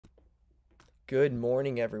Good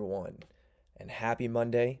morning, everyone, and happy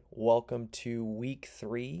Monday. Welcome to week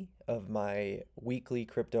 3 of my weekly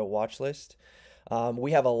crypto watch list.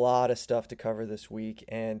 We have a lot of stuff to cover this week,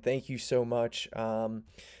 and thank you so much to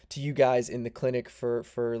you guys in the clinic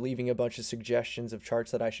for leaving a bunch of suggestions of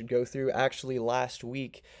charts that I should go through. Actually, last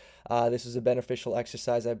week, this was a beneficial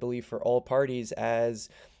exercise, I believe, for all parties, as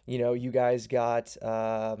you guys got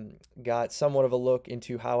somewhat of a look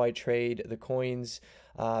into how I trade the coins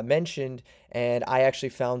mentioned, and I actually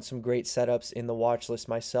found some great setups in the watch list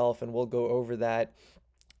myself, and we'll go over that.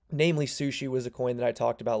 Namely, SUSHI was a coin that I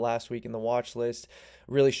talked about last week in the watch list.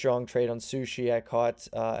 Really strong trade on SUSHI. I caught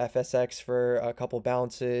FSX for a couple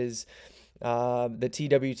bounces. The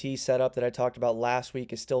TWT setup that I talked about last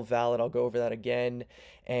week is still valid. I'll go over that again.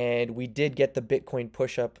 And we did get the Bitcoin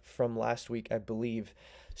push up from last week, I believe.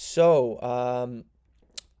 So,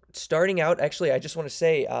 starting out, actually, I just want to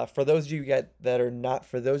say, for those of you guys that are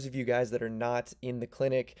not in the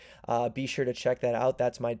clinic, be sure to check that out.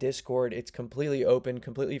 That's my Discord. It's completely open,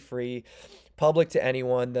 completely free, public to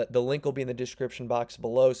anyone. The link will be in the description box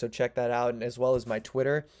below, so check that out, and as well as my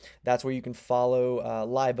Twitter. That's where you can follow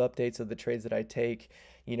live updates of the trades that I take.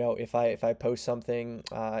 If I post something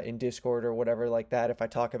in Discord or whatever like that, if I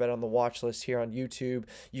talk about it on the watch list here on YouTube,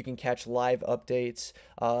 you can catch live updates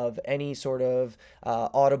of any sort of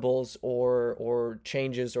audibles or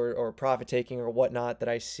changes or profit taking or whatnot that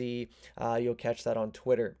I see. You'll catch that on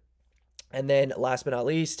Twitter. And then last but not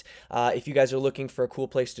least, if you guys are looking for a cool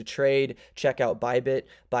place to trade, check out Bybit.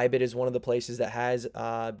 Bybit is one of the places that has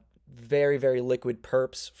very, very liquid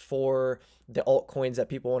perps for the altcoins that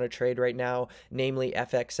people want to trade right now, namely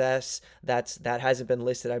FXS. That hasn't been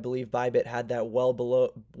listed. I believe Bybit had that well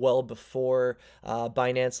before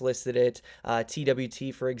Binance listed it.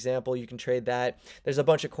 TWT, for example, you can trade that. There's a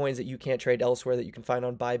bunch of coins that you can't trade elsewhere that you can find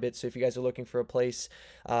on Bybit. So if you guys are looking for a place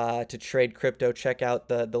to trade crypto, check out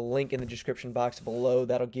the link in the description box below.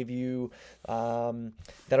 That'll give you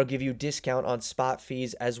discount on spot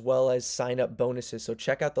fees as well as sign up bonuses. So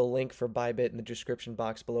check out the link for Bybit in the description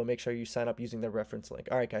box below. Make sure you sign up using the reference link.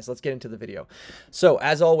 All right, guys, let's get into the video. So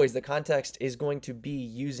as always, the context is going to be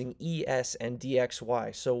using ES and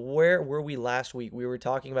DXY. So where were we last week? We were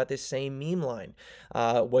talking about this same meme line.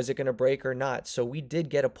 Was it going to break or not? So we did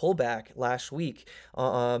get a pullback last week,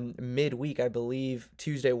 midweek, I believe,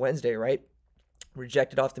 Tuesday, Wednesday, right?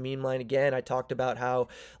 Rejected off the meme line again. I talked about how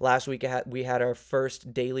last week we had our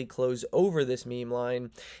first daily close over this meme line,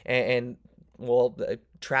 and well,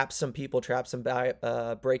 trapped some people, trapped some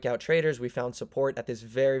breakout traders. We found support at this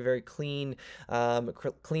very, very clean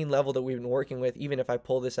level that we've been working with. Even if I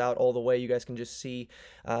pull this out all the way, you guys can just see,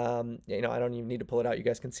 I don't even need to pull it out. You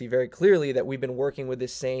guys can see very clearly that we've been working with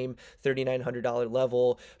this same $3,900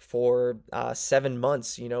 level for 7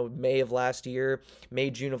 months, May of last year,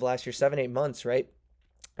 June of last year, 7-8 months, right?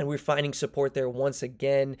 And we're finding support there once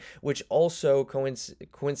again, which also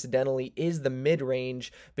coincidentally is the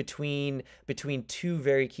mid-range between two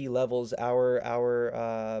very key levels, our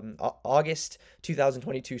August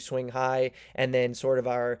 2022 swing high, and then sort of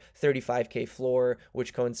our 35K floor,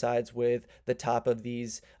 which coincides with the top of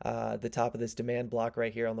this demand block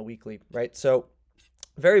right here on the weekly, right? So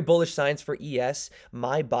very bullish signs for ES.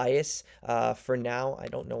 My bias for now, I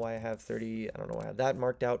don't know why I have 30, I don't know why I have that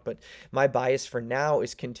marked out, but my bias for now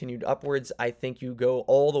is continued upwards. I think you go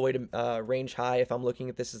all the way to range high. If I'm looking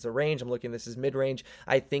at this as a range, I'm looking at this as mid-range.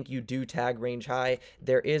 I think you do tag range high.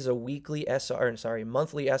 There is a monthly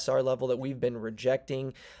SR level that we've been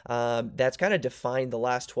rejecting. That's kind of defined the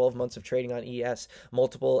last 12 months of trading on ES.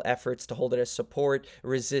 Multiple efforts to hold it as support,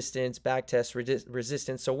 resistance, backtest,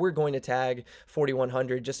 resistance. So we're going to tag 4,100.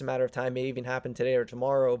 Just a matter of time, may even happen today or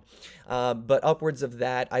tomorrow, but upwards of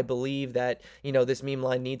that, I believe that this meme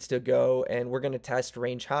line needs to go, and we're going to test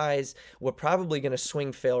range highs. We're probably going to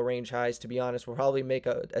swing fail range highs, to be honest. We'll probably make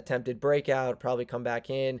a attempted breakout, probably come back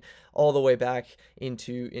in all the way back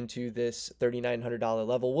into this $3,900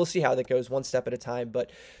 level. We'll see how that goes, one step at a time,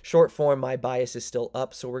 but short form, my bias is still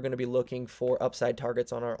up, so we're going to be looking for upside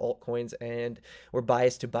targets on our altcoins, and we're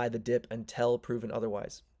biased to buy the dip until proven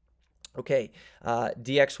otherwise. Okay,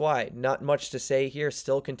 DXY, not much to say here.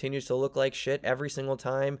 Still continues to look like shit every single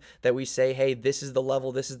time that we say, hey, this is the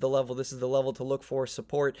level, this is the level, this is the level to look for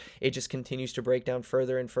support. It just continues to break down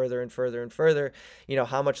further and further and further and further.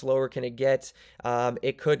 How much lower can it get?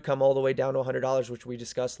 It could come all the way down to $100, which we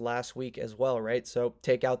discussed last week as well, right? So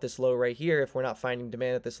take out this low right here. If we're not finding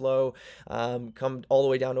demand at this low, come all the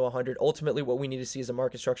way down to 100. Ultimately, what we need to see is a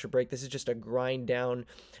market structure break. This is just a grind down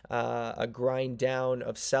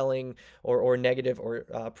of selling or negative or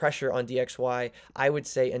pressure on DXY, I would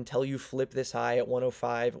say until you flip this high at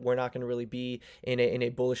 105, we're not going to really be in a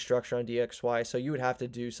bullish structure on DXY. So you would have to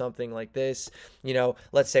do something like this. You know,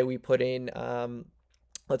 let's say we put in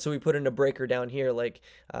a breaker down here, like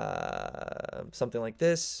something like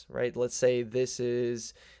this, right? Let's say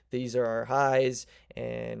these are our highs,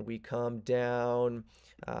 and we come down,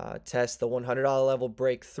 test the $100 level,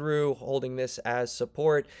 break through, holding this as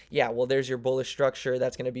support. Yeah, well, there's your bullish structure.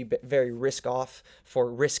 That's going to be very risk off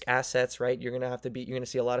for risk assets, right? You're going to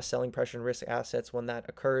see a lot of selling pressure in risk assets when that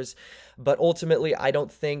occurs. But ultimately, I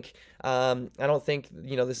don't think, you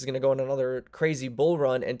know, this is going to go on another crazy bull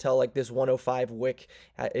run until like this 105 wick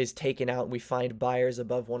is taken out and we find buyers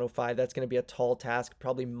above 105. That's going to be a tall task,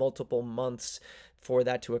 probably multiple months for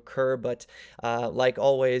that to occur. But like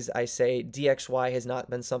always, I say DXY has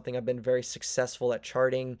not been something I've been very successful at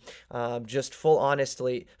charting. Just full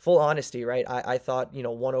honesty, right? I thought, you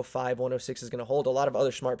know, 105, 106 is going to hold. A lot of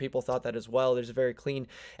other smart people thought that as well. There's a very clean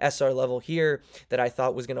SR level here that I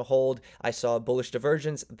thought was going to hold. I saw a bullish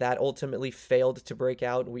divergence that ultimately failed to break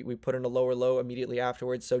out. We put in a lower low immediately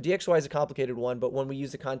afterwards. So DXY is a complicated one, but when we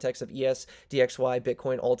use the context of ES, DXY,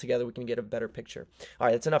 Bitcoin all together, we can get a better picture. All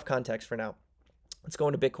right, that's enough context for now. Let's go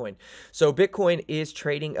into Bitcoin. So Bitcoin is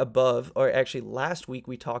trading above, or actually last week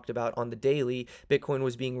we talked about on the daily, Bitcoin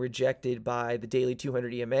was being rejected by the daily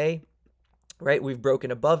 200 EMA. Right, we've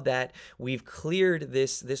broken above that. We've cleared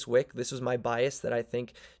this wick. This was my bias that I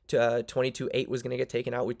think 22.8 was going to get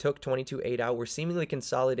taken out. We took 22.8 out. We're seemingly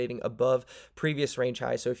consolidating above previous range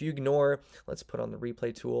highs. So if you ignore, let's put on the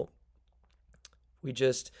replay tool. We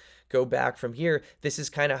just go back from here. This is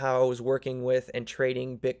kind of how I was working with and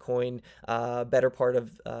trading Bitcoin better part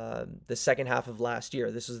of the second half of last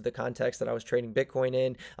year. This is the context that I was trading Bitcoin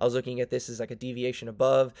in. I was looking at this as like a deviation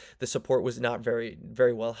above. The support was not very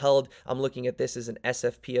well held. I'm looking at this as an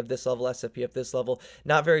SFP of this level, SFP of this level.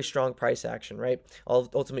 Not very strong price action, right?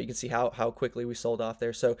 Ultimately, you can see how quickly we sold off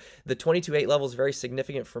there. So the 22.8 level is very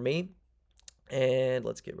significant for me. And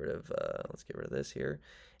let's get rid of this here.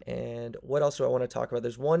 And what else do I want to talk about?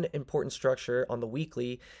 There's one important structure on the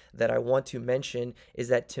weekly that I want to mention, is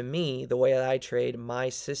that to me, the way that I trade my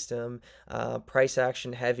system, price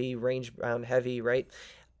action heavy, range bound heavy, right?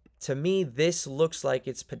 To me, this looks like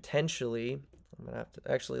it's potentially, I'm gonna have to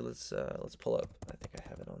actually, let's pull up. I think I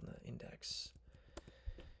have it on the index.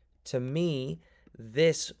 To me,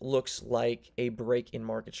 this looks like a break in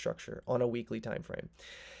market structure on a weekly time frame.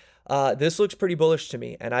 This looks pretty bullish to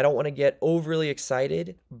me, and I don't want to get overly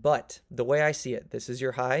excited, but the way I see it, this is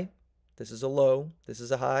your high, this is a low, this is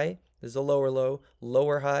a high, this is a lower low,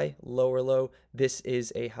 lower high, lower low, this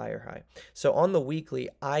is a higher high. So on the weekly,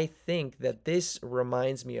 I think that this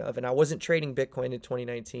reminds me of, and I wasn't trading Bitcoin in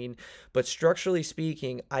 2019, but structurally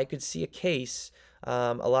speaking, I could see a case,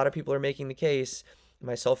 a lot of people are making the case,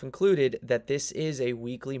 myself included, that this is a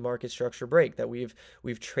weekly market structure break, that we've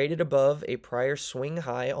traded above a prior swing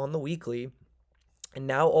high on the weekly. And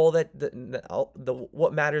now all that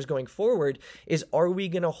what matters going forward is, are we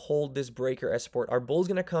going to hold this breaker as support? Our bull's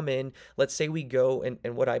going to come in. Let's say we go,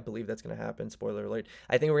 and what I believe that's going to happen, spoiler alert,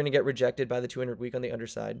 I think we're going to get rejected by the 200 week on the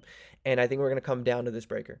underside. And I think we're going to come down to this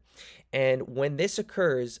breaker. And when this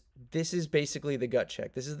occurs, this is basically the gut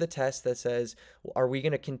check. This is the test that says, are we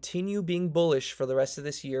going to continue being bullish for the rest of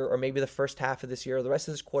this year, or maybe the first half of this year, or the rest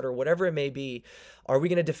of this quarter, whatever it may be? Are we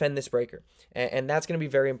going to defend this breaker? And that's going to be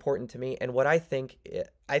very important to me. And what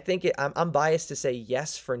I'm biased to say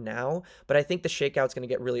yes for now, but I think the shakeout's going to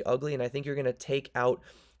get really ugly, and I think you're going to take out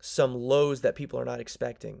some lows that people are not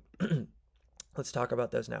expecting. Let's talk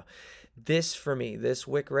about those now. This, for me, this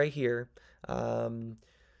wick right here,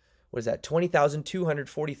 what is that?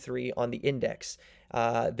 20,243 on the index.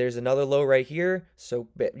 There's another low right here. So,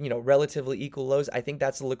 you know, relatively equal lows. I think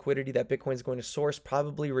that's the liquidity that Bitcoin is going to source.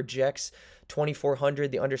 Probably rejects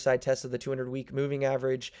 2,400, the underside test of the 200-week moving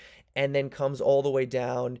average, and then comes all the way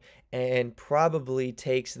down and probably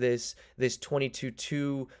takes this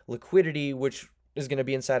 22.2 liquidity, which is going to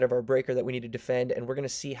be inside of our breaker that we need to defend, and we're going to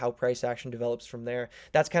see how price action develops from there.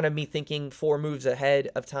 That's kind of me thinking 4 moves ahead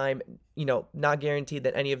of time, you know, not guaranteed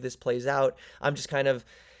that any of this plays out. I'm just kind of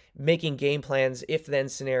making game plans, if-then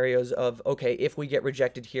scenarios of, okay, if we get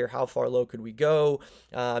rejected here, how far low could we go?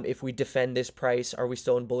 If we defend this price, are we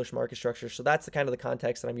still in bullish market structure? So that's the kind of the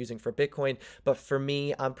context that I'm using for Bitcoin. But for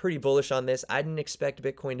me, I'm pretty bullish on this. I didn't expect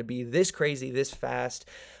Bitcoin to be this crazy, this fast.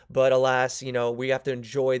 but alas, you know, we have to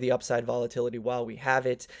enjoy the upside volatility while we have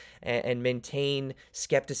it, and maintain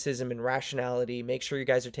skepticism and rationality. Make sure you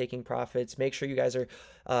guys are taking profits. Make sure you guys are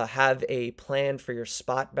have a plan for your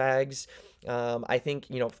spot bags. I think,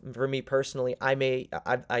 you know, for me personally, I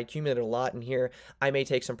accumulated a lot in here. I may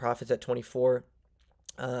take some profits at 24.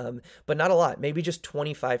 But not a lot, maybe just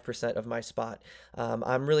 25% of my spot.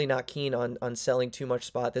 I'm really not keen on selling too much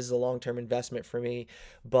spot. This is a long-term investment for me,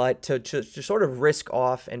 but to sort of risk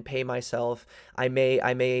off and pay myself, I may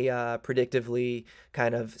predictively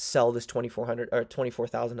kind of sell this $2,400 or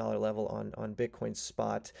 $24,000 level on Bitcoin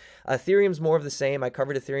spot. Ethereum's more of the same. I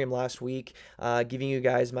covered Ethereum last week, giving you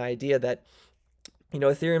guys my idea that, you know,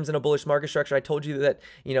 Ethereum's in a bullish market structure. I told you that,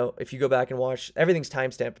 you know, if you go back and watch, everything's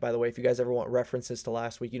timestamped, by the way. If you guys ever want references to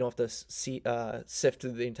last week, you don't have to sift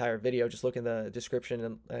through the entire video. Just look in the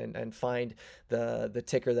description and find the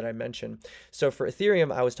ticker that I mentioned. So for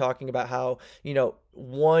Ethereum, I was talking about how, you know,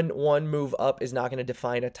 one move up is not going to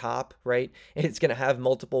define a top, right? It's going to have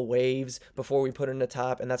multiple waves before we put in a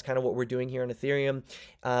top, and that's kind of what we're doing here on Ethereum.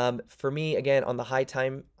 For me, again, on the high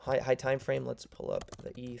time frame, let's pull up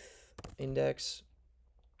the ETH index.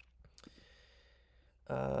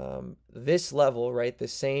 This level, right, the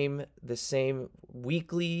same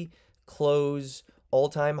weekly close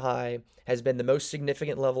all-time high has been the most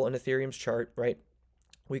significant level in Ethereum's chart, right?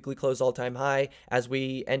 Weekly close all-time high. As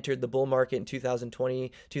we entered the bull market in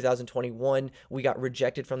 2020, 2021, we got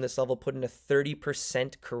rejected from this level, put in a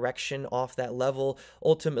 30% correction off that level,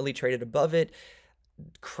 ultimately traded above it,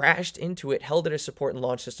 crashed into it, held it as support, and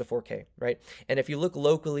launched this to 4K, right? And if you look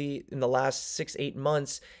locally in the last 6-8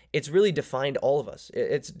 months, it's really defined all of us.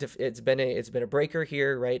 It's been a breaker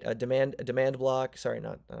here, right? A demand block. Sorry,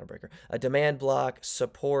 not a breaker. A demand block,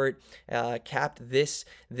 support, capped this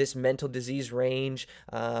mental disease range,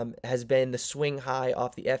 has been the swing high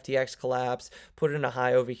off the FTX collapse, put it in a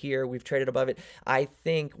high over here. We've traded above it. I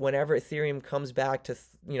think whenever Ethereum comes back to,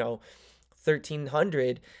 you know,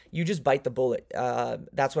 1,300, you just bite the bullet.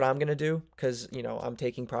 That's what I'm going to do, because, you know, I'm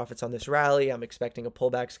taking profits on this rally. I'm expecting a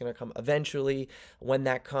pullback is going to come eventually. When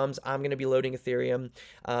that comes, I'm going to be loading Ethereum.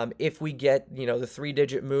 If we get, you know, the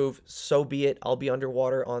 3-digit move, so be it. I'll be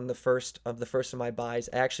underwater on the first of my buys.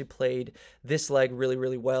 I actually played this leg really,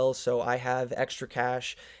 really well, so I have extra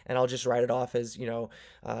cash, and I'll just write it off as, you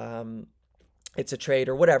know, it's a trade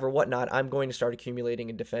or whatnot. I'm going to start accumulating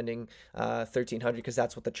and defending 1,300, because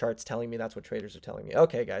that's what the chart's telling me. That's what traders are telling me.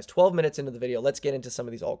 Okay, guys, 12 minutes into the video. Let's get into some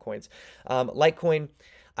of these altcoins. Litecoin,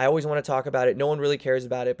 I always want to talk about it. No one really cares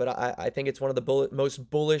about it, but I think it's one of the most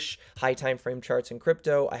bullish high time frame charts in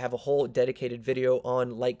crypto. I have a whole dedicated video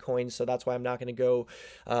on Litecoin, so that's why I'm not going to go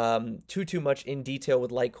too much in detail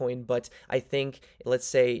with Litecoin. But I think, let's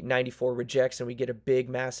say 94 rejects and we get a big,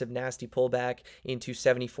 massive, nasty pullback into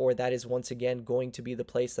 74. That is once again going to be the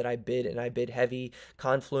place that I bid, and I bid heavy,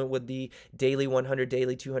 confluent with the daily 100,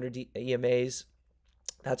 daily 200 EMAs.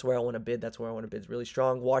 That's where I want to bid. That's where I want to bid really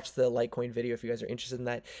strong. Watch the Litecoin video if you guys are interested in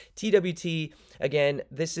that. TWT, again,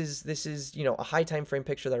 this is, you know, a high time frame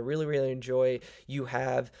picture that I really, really enjoy. You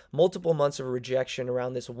have multiple months of rejection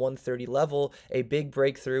around this 130 level, a big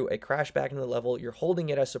breakthrough, a crash back into the level. You're holding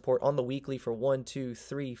it as support on the weekly for 1, 2,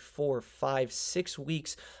 3, 4, 5, 6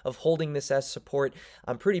 weeks of holding this as support.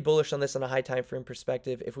 I'm pretty bullish on this on a high time frame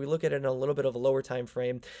perspective. If we look at it in a little bit of a lower time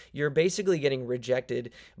frame, you're basically getting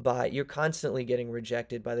rejected you're constantly getting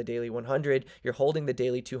rejected by the daily 100. You're holding the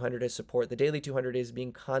daily 200 as support. The daily 200 is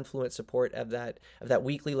being confluent support of that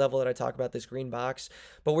weekly level that I talk about, this green box,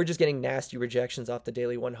 but we're just getting nasty rejections off the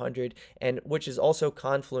daily 100, and which is also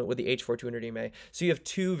confluent with the H4 200 EMA. So you have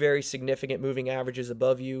two very significant moving averages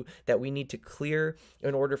above you that we need to clear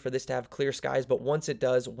in order for this to have clear skies. But once it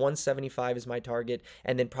does, 175 is my target,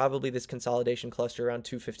 and then probably this consolidation cluster around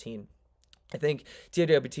 215. I think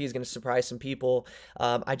TWT is going to surprise some people.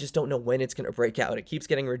 I just don't know when it's going to break out. It keeps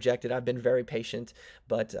getting rejected. I've been very patient,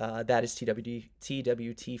 but that is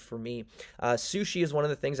TWT for me. SUSHI is one of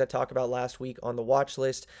the things I talked about last week on the watch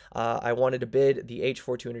list. I wanted to bid the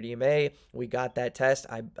H4 200 EMA. We got that test.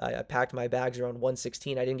 I packed my bags around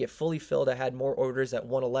 116. I didn't get fully filled. I had more orders at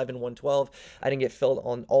 111, 112. I didn't get filled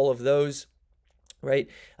on all of those. Right?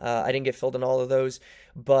 I didn't get filled in all of those,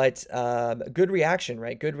 but good reaction,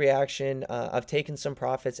 right? Good reaction. I've taken some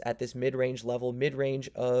profits at this mid-range level, mid-range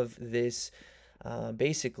of this,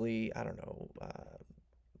 basically, I don't know,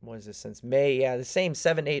 what is this, since May? Yeah, the same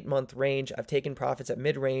 7-8 month range. I've taken profits at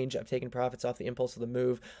mid-range. I've taken profits off the impulse of the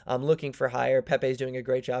move. I'm looking for higher. Pepe's doing a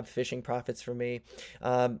great job fishing profits for me.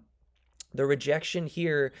 The rejection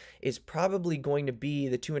here is probably going to be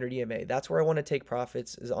the 200 EMA. That's where I want to take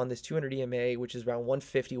profits, is on this 200 EMA, which is around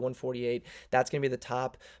 150, 148. That's going to be the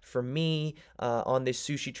top for me on this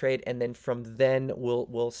sushi trade, and then from then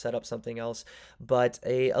we'll set up something else. But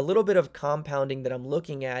a little bit of compounding that I'm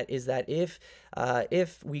looking at is that if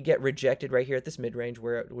we get rejected right here at this mid-range,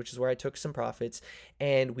 which is where I took some profits,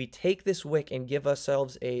 and we take this wick and give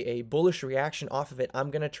ourselves a bullish reaction off of it,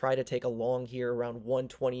 I'm going to try to take a long here around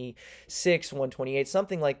 126, 128,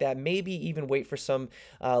 something like that. Maybe even wait for some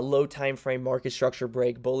low time frame market structure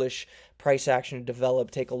break, bullish price action to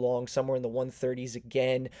develop, take a long somewhere in the 130s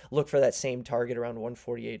again, look for that same target around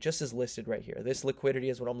 148, just as listed right here. This liquidity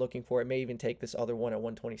is what I'm looking for. It may even take this other one at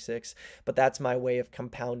 126, but that's my way of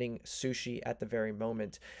compounding sushi at the very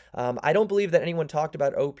moment. I don't believe that anyone talked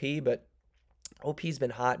about OP, but OP's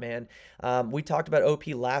been hot, man. We talked about OP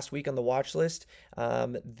last week on the watch list.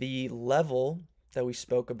 The level that we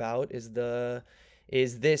spoke about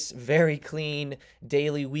is this very clean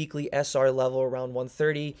daily, weekly SR level around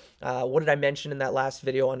 130. What did I mention in that last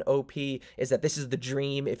video on OP is that this is the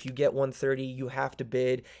dream. If you get 130, you have to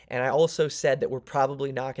bid. And I also said that we're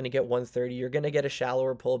probably not going to get 130. You're going to get a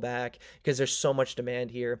shallower pullback because there's so much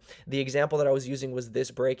demand here. The example that I was using was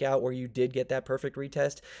this breakout where you did get that perfect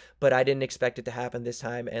retest, but I didn't expect it to happen this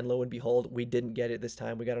time. And lo and behold, we didn't get it this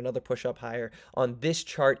time. We got another push up higher. On this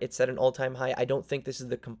chart, it set an all-time high. I don't think this is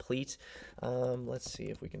the complete. Let's see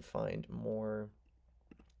if we can find more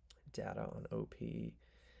data on OP.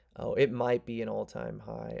 Oh, it might be an all-time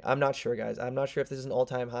high. I'm not sure, guys. I'm not sure if this is an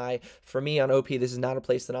all-time high. For me on OP, this is not a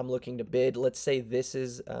place that I'm looking to bid. Let's say this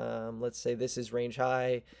is range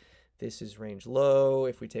high. This is range low.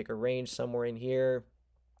 If we take a range somewhere in here,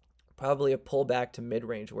 probably a pullback to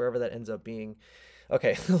mid-range, wherever that ends up being.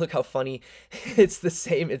 Okay, look how funny. It's the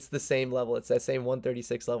same level. It's that same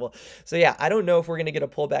 136 level. So yeah, I don't know if we're going to get a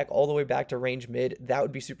pullback all the way back to range mid. That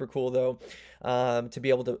would be super cool though, to be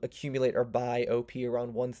able to accumulate or buy OP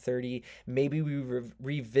around 130. Maybe we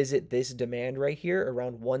revisit this demand right here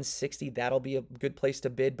around 160. That'll be a good place to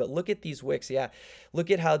bid. But look at these wicks. Yeah, look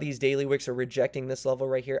at how these daily wicks are rejecting this level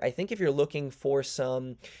right here. I think if you're looking for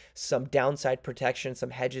some downside protection,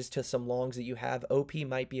 some hedges to some longs that you have, OP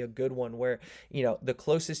might be a good one where, you know, the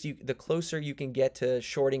closer you can get to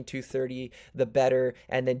shorting 230, the better,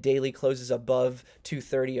 and then daily closes above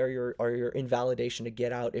 230 are your invalidation to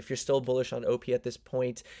get out. If you're still bullish on OP at this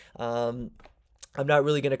point, I'm not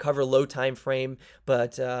really going to cover low time frame,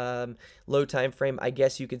 but low time frame, I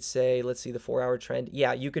guess you could say, let's see the 4-hour trend.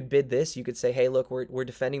 Yeah, you could bid this. You could say, hey, look, we're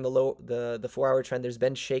defending the 4-hour trend. There's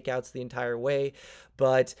been shakeouts the entire way,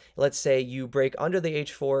 but let's say you break under the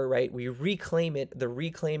H4, right? We reclaim it. The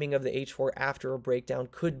reclaiming of the H4 after a breakdown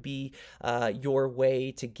could be your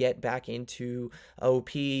way to get back into OP.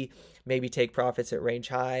 Maybe take profits at range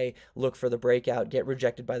high, look for the breakout, get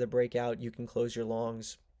rejected by the breakout. You can close your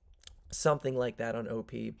longs. Something like that on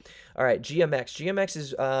OP. All right, GMX. GMX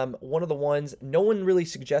is one of the ones, no one really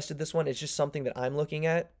suggested this one. It's just something that I'm looking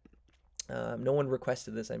at. No one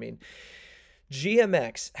requested this, I mean.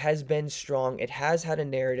 GMX has been strong. It has had a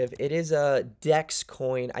narrative. It is a DEX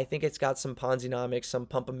coin. I think it's got some Ponzi-nomics, some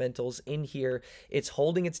pumpamentals in here. It's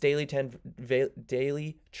holding its daily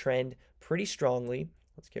trend pretty strongly.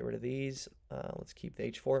 Let's get rid of these. Let's keep the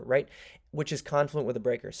H4, right? Which is confluent with a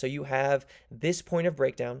breaker. So you have this point of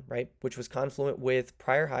breakdown, right? Which was confluent with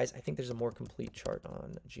prior highs. I think there's a more complete chart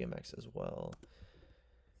on GMX as well.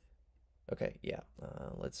 Okay, yeah.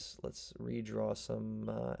 Let's redraw some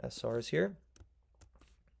SRs here.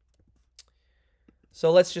 So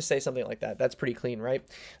let's just say something like that. That's pretty clean, right?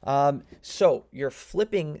 So you're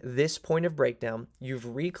flipping this point of breakdown.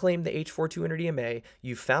 You've reclaimed the H4 200 EMA.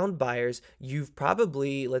 You've found buyers. You've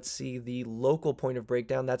probably, let's see, the local point of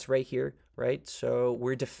breakdown. That's right here, right? So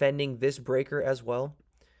we're defending this breaker as well.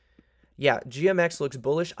 Yeah, GMX looks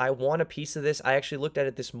bullish. I want a piece of this. I actually looked at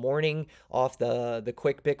it this morning off the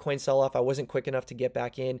quick Bitcoin sell-off. I wasn't quick enough to get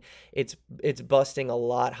back in. It's busting a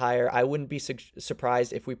lot higher. I wouldn't be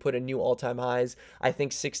surprised if we put a new all-time highs. I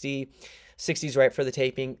think 60 is right for the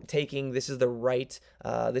taking. This is the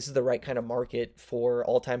right kind of market for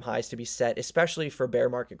all-time highs to be set, especially for bear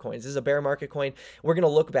market coins. This is a bear market coin. We're going to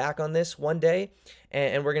look back on this one day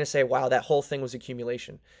and we're going to say, wow, that whole thing was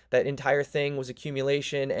accumulation. That entire thing was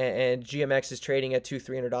accumulation, and GMX is trading at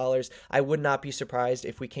 $200-300. I would not be surprised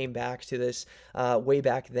if we came back to this way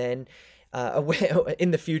back then.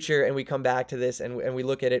 in the future, and we come back to this and we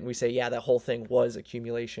look at it and we say, yeah, that whole thing was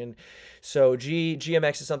accumulation. So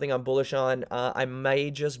GMX is something I'm bullish on. I may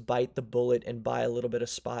just bite the bullet and buy a little bit of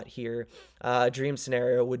spot here. Dream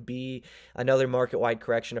scenario would be another market-wide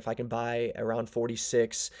correction if I can buy around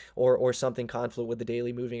 46 or something confluent with the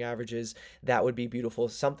daily moving averages. That would be beautiful.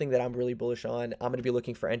 Something that I'm really bullish on. I'm going to be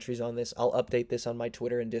looking for entries on this. I'll update this on my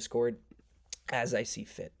Twitter and Discord as I see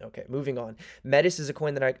fit. Okay, moving on. METIS is a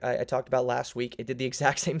coin that I talked about last week. It did the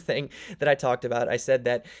exact same thing that I talked about. I said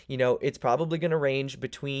that, you know, it's probably going to range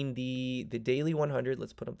between the daily 100.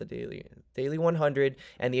 Let's put up the daily 100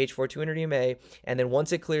 and the H4 200 EMA. And then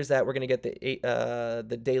once it clears that, we're going to get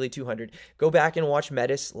the daily 200. Go back and watch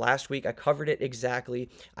METIS last week. I covered it exactly.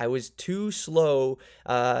 I was too slow.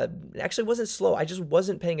 Actually, wasn't slow. I just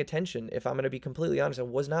wasn't paying attention. If I'm going to be completely honest, I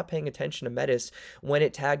was not paying attention to METIS when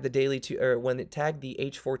it tagged the daily when it tagged the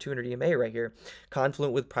H4 200 EMA right here,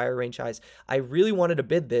 confluent with prior range highs. I really wanted to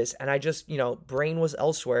bid this, and I just, you know, brain was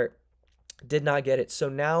elsewhere, did not get it. So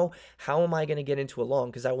now, how am I going to get into a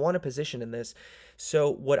long? Because I want a position in this.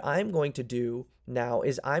 So what I'm going to do now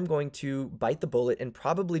is I'm going to bite the bullet and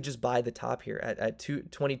probably just buy the top here at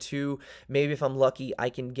 222. Maybe if I'm lucky,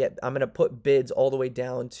 I'm going to put bids all the way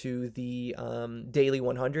down to the daily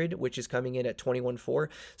 100, which is coming in at 21.4.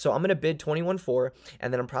 So I'm going to bid 21.4,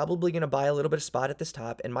 and then I'm probably going to buy a little bit of spot at this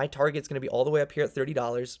top, and my target's going to be all the way up here at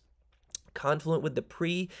 $30. Confluent with the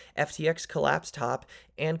pre-FTX collapse top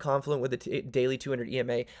and confluent with the daily 200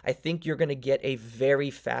 EMA, I think you're going to get a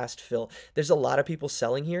very fast fill. There's a lot of people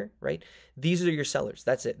selling here, right? These are your sellers.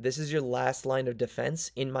 That's it. This is your last line of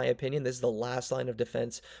defense, in my opinion. This is the last line of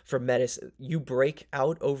defense for METIS. You break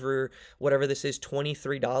out over whatever this is,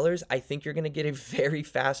 $23. I think you're going to get a very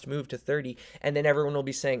fast move to 30, and then everyone will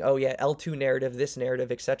be saying, oh yeah, L2 narrative, this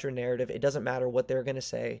narrative, etc. narrative. It doesn't matter what they're going to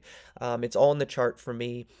say. It's all in the chart for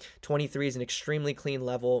me. 23 is an extremely clean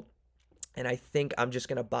level. And I think I'm just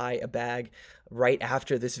going to buy a bag right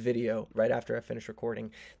after this video, right after I finish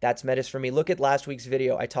recording. That's METIS for me. Look at last week's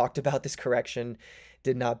video. I talked about this correction,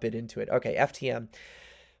 did not bid into it. Okay, FTM.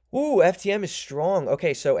 Ooh, FTM is strong.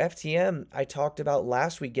 Okay, so FTM, I talked about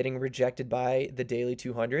last week getting rejected by the daily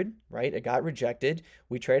 200, right? It got rejected.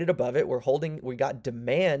 We traded above it. We got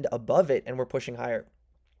demand above it, and we're pushing higher.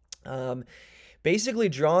 Basically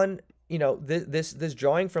drawn, you know, this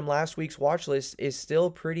drawing from last week's watch list is still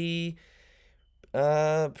pretty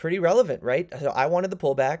relevant, right? So I wanted the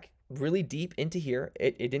pullback really deep into here.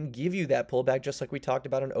 It didn't give you that pullback, just like we talked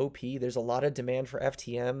about on OP. There's a lot of demand for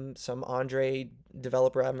FTM. Some Andre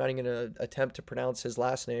developer, I'm not even going to attempt to pronounce his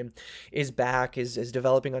last name, is back, is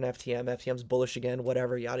developing on FTM. FTM's bullish again,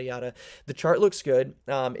 whatever, yada, yada. The chart looks good.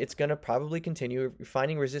 It's going to probably continue. We're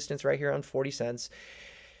finding resistance right here on 40 cents.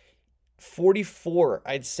 44,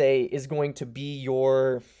 I'd say, is going to be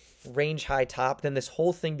your range high top. Then this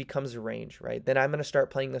whole thing becomes a range, right? Then I'm going to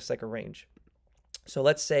start playing this like a range. So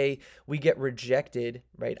let's say we get rejected,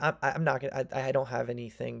 right? I'm not gonna, I don't have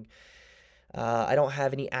anything, I don't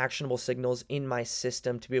have any actionable signals in my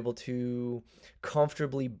system to be able to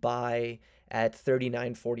comfortably buy at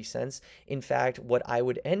 39.40 cents. In fact, what I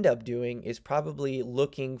would end up doing is probably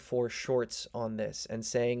looking for shorts on this and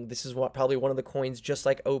saying this is probably one of the coins, just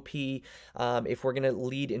like OP. If we're going to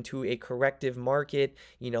lead into a corrective market,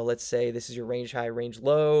 you know, let's say this is your range high, range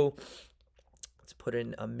low. Let's put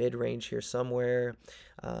in a mid range here somewhere.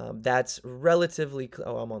 That's relatively,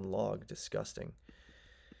 oh, I'm on log, disgusting.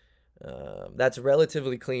 That's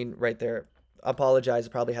relatively clean right there. Apologize,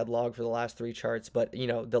 I probably had log for the last 3 charts, but you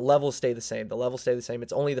know, the levels stay the same. The levels stay the same.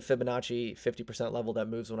 It's only the Fibonacci 50% level that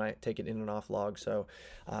moves when I take it in and off log. So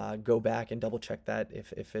go back and double check that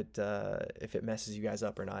if it messes you guys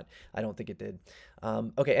up or not. I don't think it did.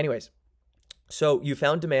 Okay, anyways. So you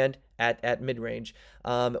found demand at mid-range.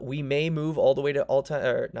 We may move all the way to all-time,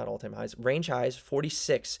 or not all-time highs, range highs,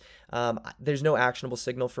 46. There's no actionable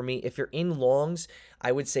signal for me. If you're in longs,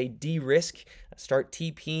 I would say de-risk, start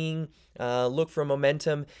TPing, look for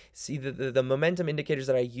momentum. See, the momentum indicators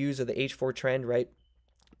that I use are the H4 trend, right?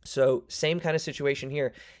 So same kind of situation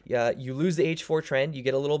here. You lose the H4 trend, you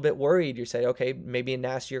get a little bit worried. You say, okay, maybe a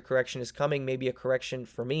nastier correction is coming. Maybe a correction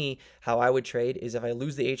for me, how I would trade is if I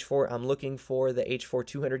lose the H4, I'm looking for the H4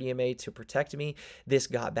 200 EMA to protect me. This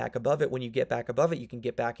got back above it. When you get back above it, you can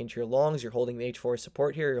get back into your longs. You're holding the H4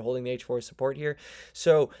 support here. You're holding the H4 support here.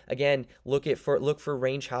 So again, look for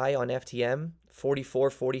range high on FTM. 44,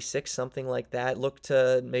 46, something like that. Look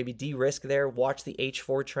to maybe de-risk there. Watch the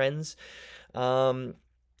H4 trends.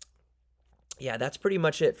 yeah, that's pretty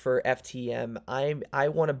much it for FTM. I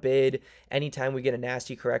want to bid anytime we get a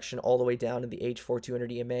nasty correction all the way down to the H4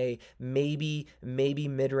 200 EMA. Maybe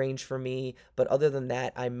mid-range for me, but other than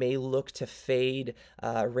that, I may look to fade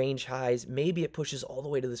range highs. Maybe it pushes all the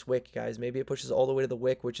way to this wick, guys. Maybe it pushes all the way to the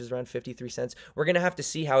wick, which is around 53 cents. We're gonna have to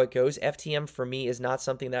see how it goes. FTM for me is not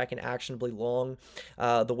something that I can actionably long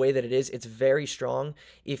the way that it is. It's very strong.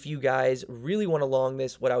 If you guys really want to long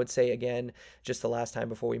this, what I would say again, just the last time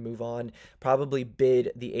before we move on, probably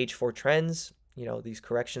bid the H4 trends, you know, these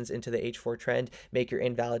corrections into the H4 trend, make your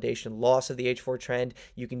invalidation loss of the H4 trend.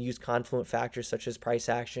 You can use confluent factors such as price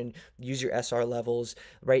action, use your SR levels,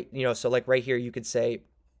 right? You know, so like right here, you could say,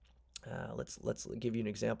 let's give you an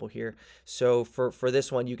example here. So for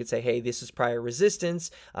this one, you could say, hey, this is prior resistance.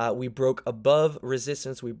 We broke above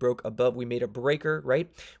resistance. We made a breaker, right?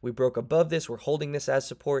 We broke above this. We're holding this as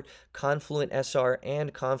support. Confluent SR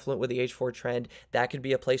and confluent with the H4 trend. That could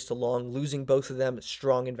be a place to long. Losing both of them,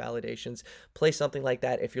 strong invalidations. Play something like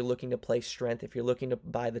that if you're looking to play strength, if you're looking to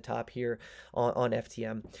buy the top here on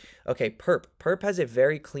FTM. Okay, PERP. PERP has a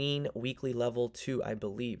very clean weekly level too, I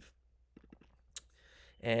believe.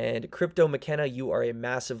 And Crypto McKenna, you are a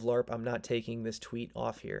massive LARP. I'm not taking this tweet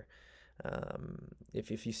off here.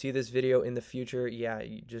 If you see this video in the future, yeah,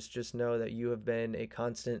 you just know that you have been a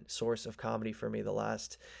constant source of comedy for me the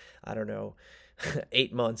last, I don't know,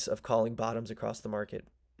 8 months of calling bottoms across the market.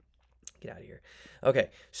 Get out of here.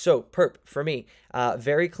 Okay, so PERP for me,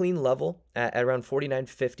 very clean level at around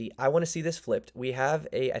 49.50. I want to see this flipped. We have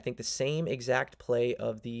I think the same exact play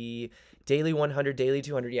of the daily 100, daily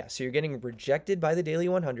 200. Yeah, so you're getting rejected by the daily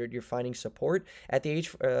 100. You're finding support at the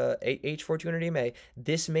H4 200 EMA.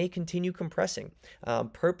 This may continue compressing.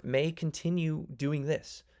 PERP may continue doing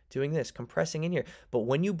this, compressing in here. But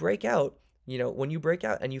when you break out, you know, when you break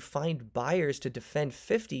out and you find buyers to defend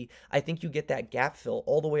 50, I think you get that gap fill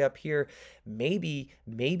all the way up here. Maybe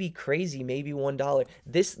crazy, maybe $1.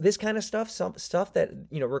 This kind of stuff, some stuff that,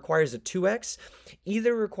 you know, requires a 2x,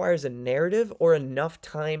 either requires a narrative or enough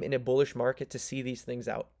time in a bullish market to see these things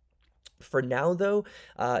out. For now, though,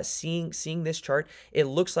 seeing this chart, it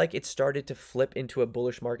looks like it started to flip into a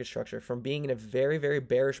bullish market structure from being in a very, very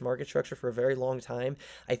bearish market structure for a very long time.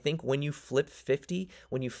 I think when you flip 50,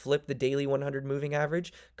 when you flip the daily 100 moving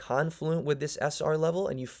average, confluent with this SR level,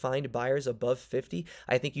 and you find buyers above 50,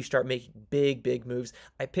 I think you start making big moves.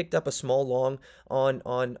 I picked up a small long on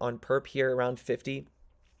PERP here around 50.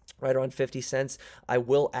 Right around 50 cents. I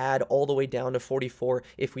will add all the way down to 44.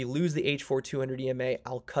 If we lose the H4 200 EMA,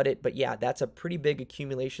 I'll cut it. But yeah, that's a pretty big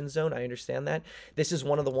accumulation zone. I understand that. This is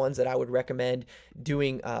one of the ones that I would recommend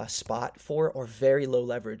doing spot for, or very low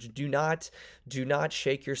leverage. Do not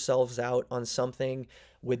shake yourselves out on something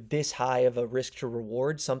with this high of a risk to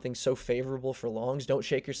reward, something so favorable for longs. Don't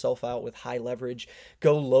shake yourself out with high leverage.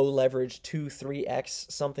 Go low leverage,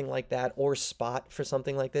 2-3x, something like that, or spot for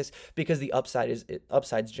something like this, because the upside's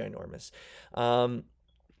ginormous.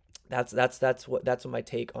 That's what my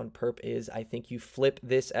take on PERP is. I think you flip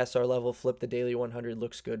this SR level, flip the daily 100,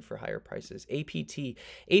 looks good for higher prices.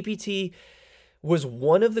 APT was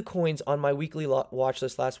one of the coins on my weekly watch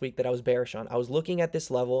list last week that I was bearish on. I was looking at this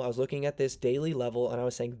level, I was looking at this daily level, and I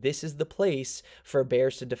was saying this is the place for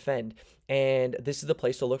bears to defend, and this is the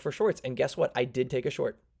place to look for shorts. And guess what? I did take a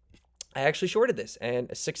short. I actually shorted this, and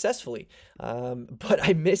successfully, but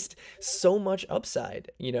I missed so much upside,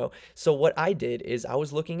 you know. So what I did is I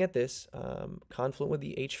was looking at this confluent with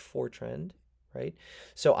the H4 trend, right?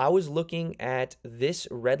 So I was looking at this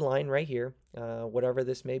red line right here, whatever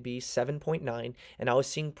this may be, 7.9, and I was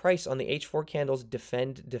seeing price on the H4 candles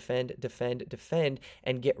defend,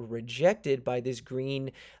 and get rejected by this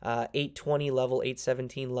green 820 level,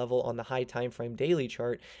 817 level on the high time frame daily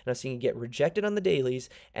chart, and I was seeing it get rejected on the dailies,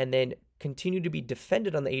 and then continue to be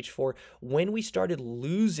defended on the H4. When we started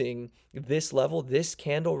losing this level, this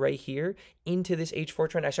candle right here, into this H4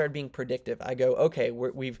 trend, I started being predictive. I go, okay,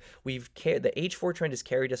 the H4 trend has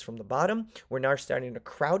carried us from the bottom. We're now starting to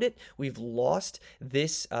crowd it. We've lost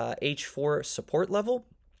this H4 support level,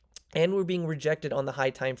 and we're being rejected on the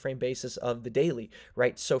high time frame basis of the daily,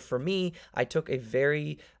 right? So for me, I took a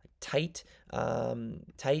very tight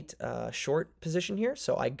short position here.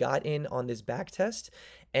 So I got in on this back test,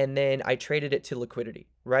 and then I traded it to liquidity,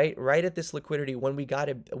 right at this liquidity. When we got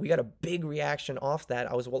a big reaction off that.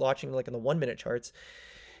 I was watching like in the 1 minute charts.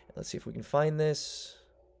 Let's see if we can find this.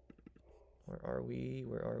 Where are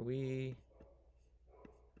we?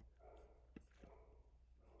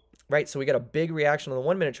 Right, so we got a big reaction on the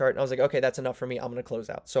 1 minute chart, and I was like, okay, that's enough for me. I'm gonna close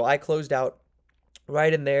out. So I closed out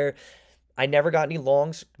right in there. I never got any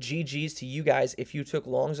longs. GG's to you guys if you took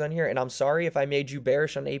longs on here. And I'm sorry if I made you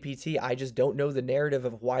bearish on APT. I just don't know the narrative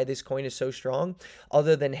of why this coin is so strong,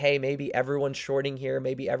 other than, hey, maybe everyone's shorting here.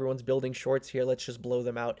 Maybe everyone's building shorts here. Let's just blow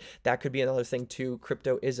them out. That could be another thing too.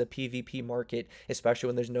 Crypto is a PvP market, especially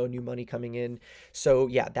when there's no new money coming in. So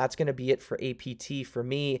yeah, that's going to be it for APT. For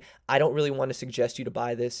me, I don't really want to suggest you to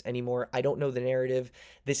buy this anymore. I don't know the narrative.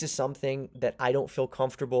 This is something that I don't feel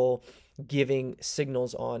comfortable giving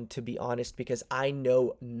signals on, to be honest, because I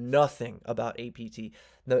know nothing about APT.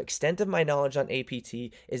 The extent of my knowledge on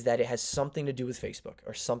APT is that it has something to do with Facebook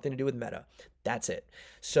or something to do with Meta. That's it.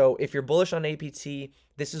 So if you're bullish on APT,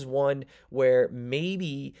 this is one where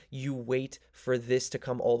maybe you wait for this to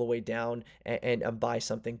come all the way down and buy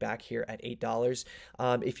something back here at $8.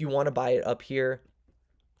 If you want to buy it up here,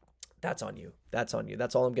 that's on you. That's on you.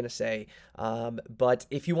 That's all I'm going to say. But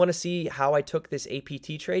if you want to see how I took this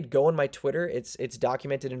APT trade, go on my Twitter. It's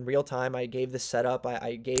documented in real time. I gave the setup,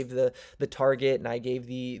 I gave the target, and I gave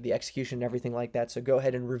the execution and everything like that. So go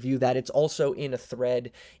ahead and review that. It's also in a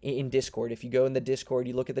thread in Discord. If you go in the Discord,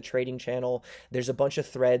 you look at the trading channel, there's a bunch of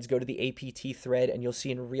threads. Go to the APT thread and you'll see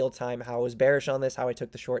in real time how I was bearish on this, how I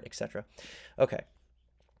took the short, etc. Okay.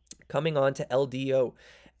 Coming on to LDO.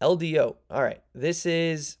 LDO. All right. This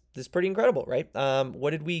is pretty incredible, right? What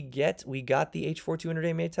did we get? We got the H4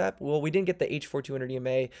 EMA tap. Well, we didn't get the H4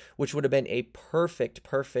 EMA, which would have been a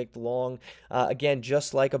perfect long. Again,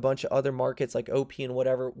 just like a bunch of other markets like OP and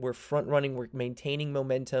whatever, we're front running, we're maintaining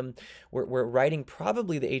momentum. We're riding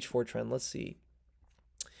probably the H4 trend. Let's see.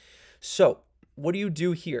 So what do you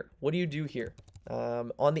do here? What do you do here?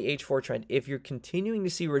 On the H4 trend, if you're continuing to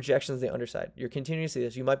see rejections on the underside, you're continuing to see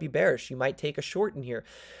this, you might be bearish, you might take a short in here.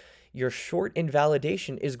 Your short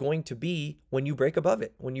invalidation is going to be when you break above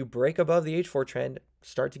it. When you break above the H4 trend,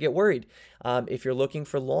 start to get worried. If you're looking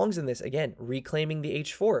for longs in this, again, reclaiming the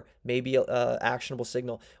H4 may be a actionable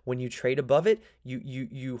signal. When you trade above it,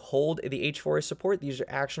 you hold the H4 as support. These are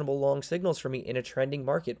actionable long signals for me in a trending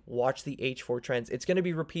market. Watch the H4 trends. It's going to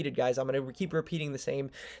be repeated, guys. I'm going to keep repeating the same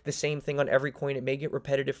thing on every coin. It may get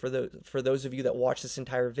repetitive for those of you that watch this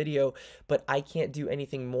entire video, but I can't do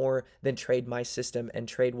anything more than trade my system and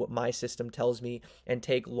trade what my system tells me and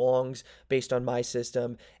take longs based on my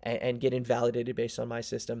system and get invalidated based on my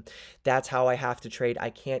system. That's how I have to trade. I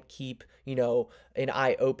can't keep, an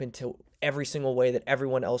eye open to every single way that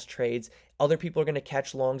everyone else trades. Other people are going to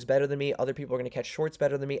catch longs better than me. Other people are going to catch shorts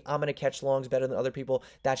better than me. I'm going to catch longs better than other people.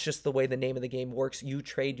 That's just the way the name of the game works. You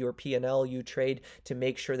trade your P&L. You trade to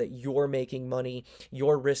make sure that you're making money,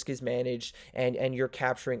 your risk is managed, and you're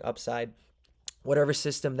capturing upside. Whatever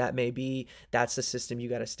system that may be, that's the system you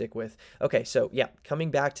got to stick with. Okay, so yeah,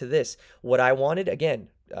 coming back to this, what I wanted, again,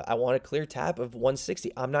 I want a clear tap of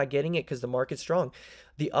 160. I'm not getting it because the market's strong.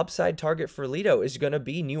 The upside target for Lido is going to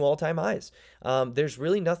be new all-time highs. There's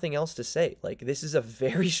really nothing else to say. Like, this is a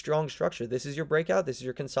very strong structure. This is your breakout. This is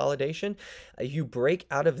your consolidation. You break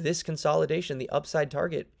out of this consolidation, the upside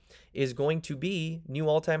target is going to be new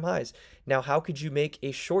all-time highs. Now, how could you make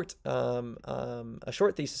a short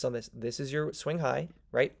thesis on this? This is your swing high,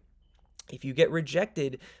 right? If you get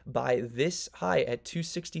rejected by this high at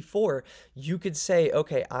 264, you could say,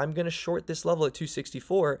 okay, I'm going to short this level at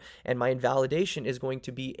 264, and my invalidation is going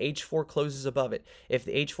to be H4 closes above it. If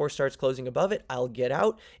the H4 starts closing above it, I'll get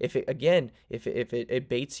out. If it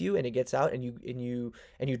baits you and it gets out and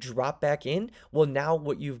you drop back in, well, now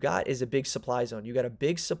what you've got is a big supply zone. You got a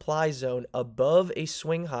big supply zone above a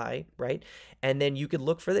swing high, right? And then you could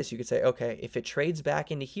look for this. You could say, okay, if it trades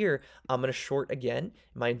back into here, I'm going to short again.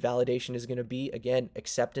 My invalidation is going to be, again,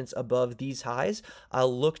 acceptance above these highs.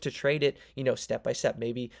 I'll look to trade it, step by step.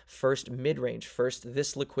 Maybe first mid-range, first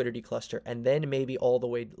this liquidity cluster, and then maybe all the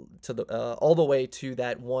way to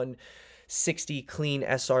that 160 clean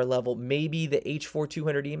SR level. Maybe the H4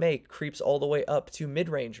 200 EMA creeps all the way up to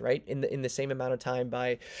mid-range, right? In the same amount of time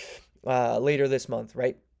by later this month,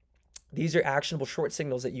 right? These are actionable short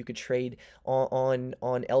signals that you could trade on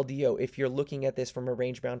LDO if you're looking at this from a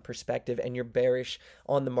range-bound perspective and you're bearish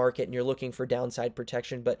on the market and you're looking for downside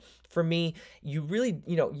protection. But for me, you really,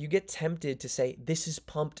 you get tempted to say, this is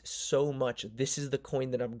pumped so much. This is the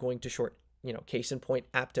coin that I'm going to short. Case in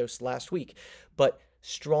point, Aptos last week. But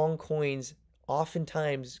strong coins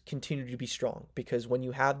oftentimes continue to be strong, because when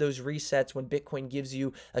you have those resets, when Bitcoin gives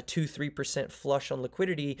you a 2-3% flush on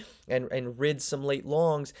liquidity and rids some late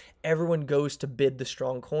longs, everyone goes to bid the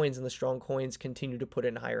strong coins, and the strong coins continue to put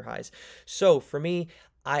in higher highs. So for me,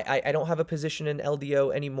 I don't have a position in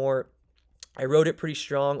LDO anymore. I rode it pretty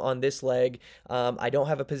strong on this leg. I don't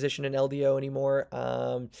have a position in LDO anymore.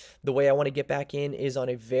 The way I want to get back in is on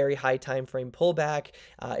a very high time frame pullback.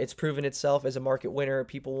 It's proven itself as a market winner.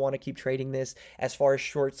 People want to keep trading this. As far as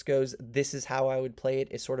shorts goes, this is how I would play it.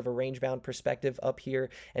 It's sort of a range bound perspective up here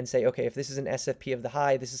and say, okay, if this is an SFP of the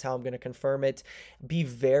high, this is how I'm going to confirm it. Be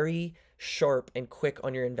very sharp and quick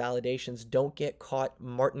on your invalidations. Don't get caught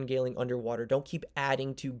martingaling underwater. Don't keep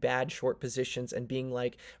adding to bad short positions and being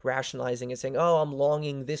like rationalizing and saying, oh, I'm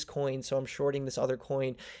longing this coin, so I'm shorting this other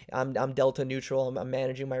coin. I'm delta neutral. I'm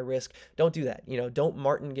managing my risk. Don't do that. You know, don't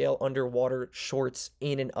martingale underwater shorts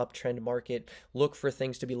in an uptrend market. Look for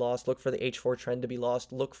things to be lost. Look for the H4 trend to be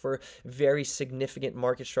lost. Look for very significant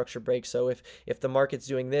market structure breaks. So if the market's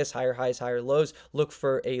doing this, higher highs, higher lows, look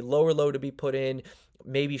for a lower low to be put in.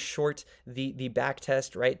 Maybe short the back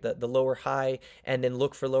test, right, the lower high, and then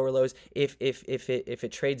look for lower lows. If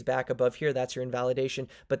it trades back above here, that's your invalidation.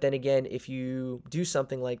 But then again, if you do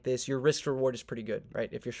something like this, your risk reward is pretty good, right?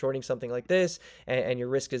 If you're shorting something like this and your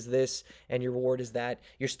risk is this and your reward is that,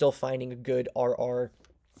 you're still finding a good RR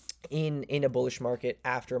in a bullish market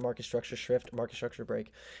after a market structure shift, market structure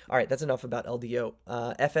break. All right, that's enough about LDO.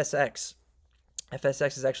 FSX.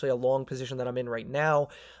 FSX is actually a long position that I'm in right now.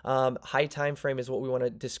 High time frame is what we want to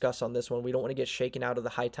discuss on this one. We don't want to get shaken out of the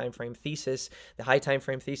high time frame thesis. The high time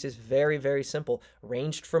frame thesis, very, very simple.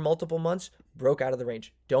 Ranged for multiple months, broke out of the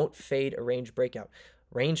range. Don't fade a range breakout.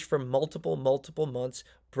 Ranged for multiple months,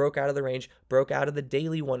 broke out of the range, broke out of the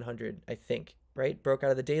daily 100, I think. Right? Broke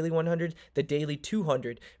out of the daily 100, the daily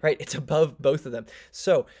 200, right? It's above both of them.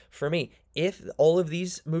 So for me, if all of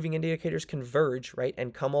these moving indicators converge, right,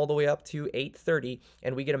 and come all the way up to 830,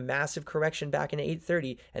 and we get a massive correction back in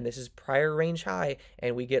 830, and this is prior range high,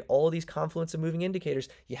 and we get all of these confluence of moving indicators,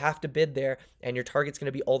 you have to bid there, and your target's going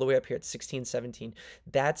to be all the way up here at 16, 17.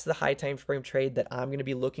 That's the high time frame trade that I'm going to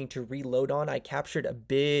be looking to reload on. I captured a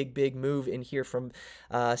big move in here from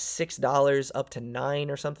 $6 up to $9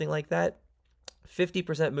 or something like that.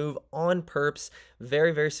 50% move on perps.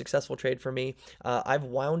 Very, very successful trade for me. I've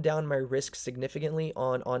wound down my risk significantly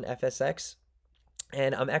on FSX.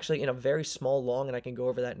 And I'm actually in a very small long, and I can go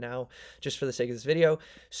over that now just for the sake of this video.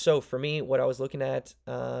 So for me, what I was looking at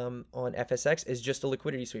on FSX is just a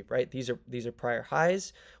liquidity sweep, right? These are prior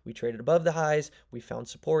highs. We traded above the highs. We found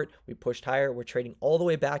support. We pushed higher. We're trading all the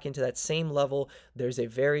way back into that same level. There's a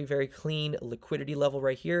very, very clean liquidity level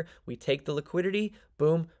right here. We take the liquidity,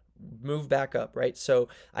 boom, move back up, right? So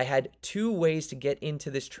I had two ways to get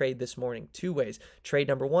into this trade this morning. Two ways. Trade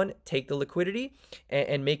number one, take the liquidity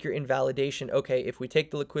and make your invalidation. Okay, if we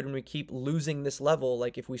take the liquidity and we keep losing this level,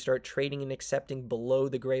 like if we start trading and accepting below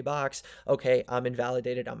the gray box, okay, I'm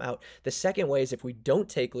invalidated, I'm out. The second way is if we don't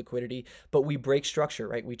take liquidity, but we break structure,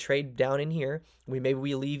 right? We trade down in here, maybe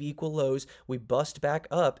we leave equal lows, we bust back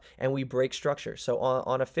up, and we break structure. So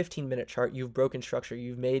on a 15-minute chart, you've broken structure.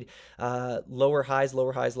 You've made lower highs,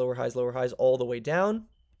 lower highs, lower highs, lower highs, all the way down.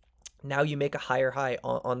 Now you make a higher high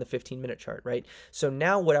on the 15-minute chart, right? So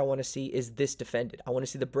now what I want to see is this defended. I want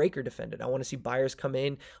to see the breaker defended. I want to see buyers come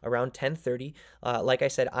in around 10:30. Like I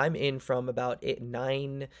said, I'm in from about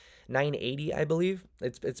 980, I believe.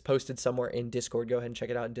 It's posted somewhere in Discord. Go ahead and check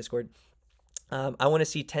it out in Discord. I want to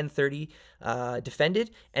see 1030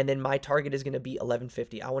 defended, and then my target is going to be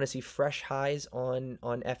 1150. I want to see fresh highs on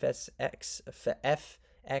FSX,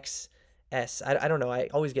 FXS. I don't know. I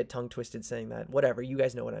always get tongue twisted saying that. Whatever. You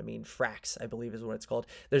guys know what I mean. Frax, I believe is what it's called.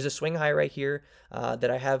 There's a swing high right here that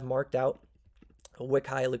I have marked out. A wick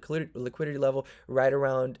high liquidity level right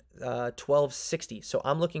around 1260. So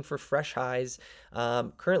I'm looking for fresh highs.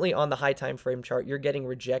 Currently on the high time frame chart, you're getting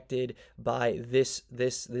rejected by this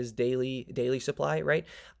daily supply, right?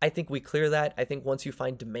 I think we clear that. I think once you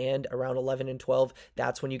find demand around 11 and 12,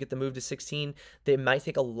 that's when you get the move to 16. They might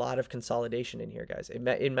take a lot of consolidation in here, guys. It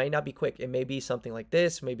might not be quick. It may be something like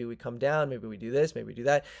this. Maybe we come down. Maybe we do this. Maybe we do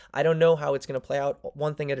that. I don't know how it's going to play out.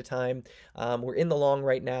 One thing at a time. We're in the long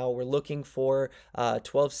right now. We're looking for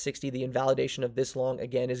 1260. The invalidation of this long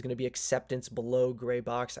again is going to be acceptance below gray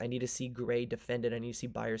box. I need to see gray defended. I need to see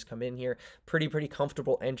buyers come in here. Pretty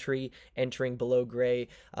comfortable entering below gray.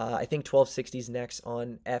 I think 1260 is next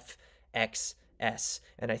on FXS,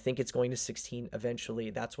 and I think it's going to 16 eventually.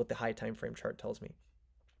 That's what the high time frame chart tells me.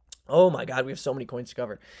 Oh my God, we have so many coins to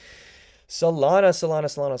cover.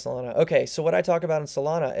 Solana. Okay, so what I talk about in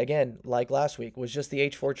Solana, again, like last week, was just the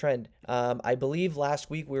H4 trend. I believe last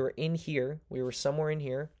week we were in here. We were somewhere in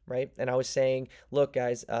here, right? And I was saying, look,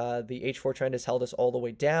 guys, the H4 trend has held us all the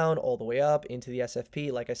way down, all the way up into the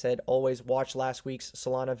SFP. Like I said, always watch last week's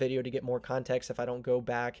Solana video to get more context. If I don't go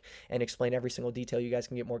back and explain every single detail, you guys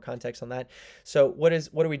can get more context on that. So what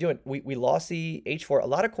are we doing? We lost the H4. A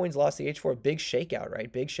lot of coins lost the H4. Big shakeout,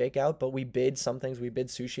 right? Big shakeout, but we bid some things. We bid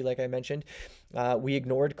Sushi, like I mentioned. We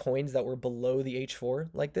ignored coins that were below the H4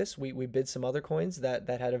 like this. We bid some other coins that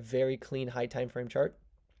had a very clean high time frame chart.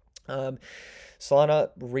 Solana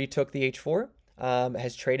retook the H4,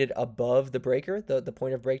 has traded above the breaker, the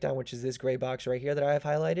point of breakdown, which is this gray box right here that I have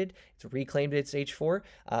highlighted. It's reclaimed its H4.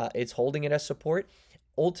 It's holding it as support.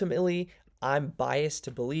 Ultimately, I'm biased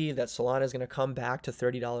to believe that Solana is going to come back to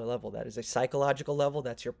 $30 level. That is a psychological level.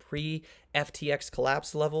 That's your pre-FTX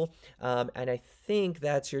collapse level. And I think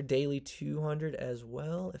that's your daily 200 as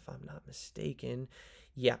well, if I'm not mistaken.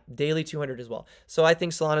 Yeah, daily 200 as well. So I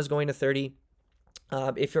think Solana is going to 30.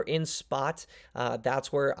 If you're in spot,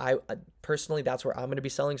 that's where personally, that's where I'm going to be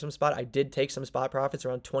selling some spot. I did take some spot profits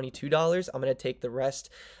around $22. I'm going to take the rest.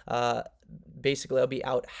 Basically, I'll be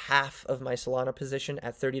out half of my Solana position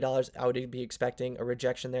at $30. I would be expecting a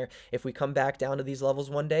rejection there. If we come back down to these levels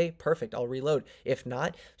one day, perfect, I'll reload. If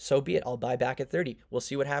not, so be it. I'll buy back at 30. We'll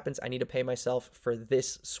see what happens. I need to pay myself for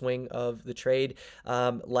this swing of the trade.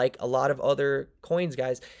 Like a lot of other coins,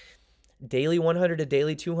 guys, daily 100 to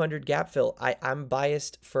daily 200 gap fill. I'm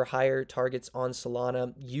biased for higher targets on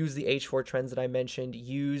Solana. Use the H4 trends that I mentioned.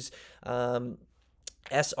 Use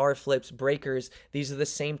SR flips, breakers. These are the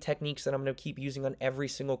same techniques that I'm going to keep using on every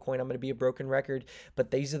single coin. I'm going to be a broken record,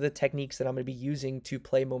 but these are the techniques that I'm going to be using to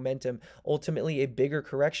play momentum. Ultimately, a bigger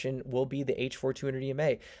correction will be the H4 200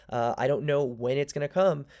 EMA. I don't know when it's going to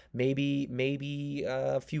come. Maybe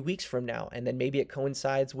a few weeks from now, and then maybe it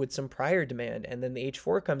coincides with some prior demand, and then the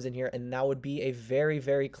H4 comes in here, and that would be a very,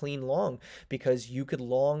 very clean long, because you could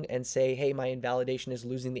long and say, hey, my invalidation is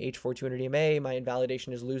losing the H4 200 EMA. My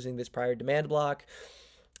invalidation is losing this prior demand block.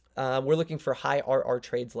 We're looking for high RR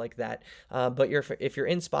trades like that. But if you're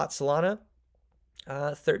in spot Solana,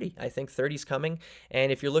 30. I think 30 is coming.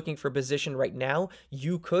 And if you're looking for position right now,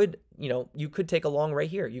 you could take a long right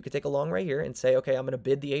here. You could take a long right here and say, okay, I'm going to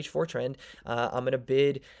bid the H4 trend. I'm going to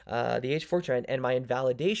bid the H4 trend, and my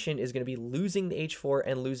invalidation is going to be losing the H4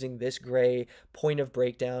 and losing this gray point of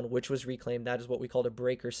breakdown, which was reclaimed. That is what we called a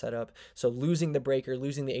breaker setup. So losing the breaker,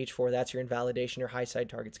 losing the H4, that's your invalidation. Your high side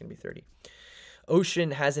target's going to be 30.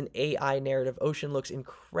 Ocean has an AI narrative. Ocean looks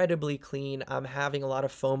incredibly clean. I'm having a lot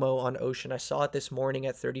of FOMO on Ocean. I saw it this morning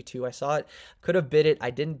at 32. I saw it, could have bid it. I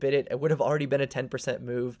didn't bid it. It would have already been a 10%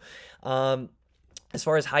 move. As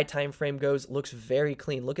far as high time frame goes, looks very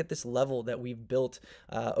clean. Look at this level that we've built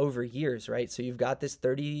over years, right? So you've got this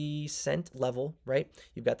 30-cent level, right?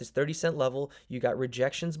 You've got this 30-cent level. You got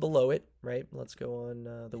rejections below it, right? Let's go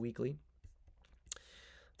on the weekly.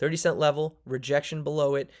 30-cent level, rejection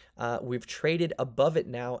below it. We've traded above it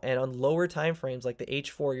now, and on lower time frames like the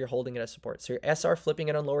H4, you're holding it as support. So your SR flipping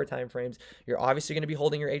it on lower time frames. You're obviously going to be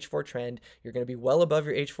holding your H4 trend. You're going to be well above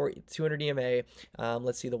your H4 200 EMA.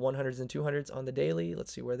 Let's see the 100s and 200s on the daily.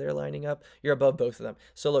 Let's see where they're lining up. You're above both of them.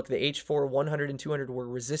 So look, the H4 100 and 200 were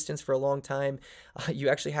resistance for a long time. You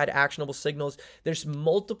actually had actionable signals. There's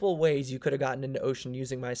multiple ways you could have gotten into Ocean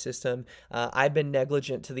using my system. I've been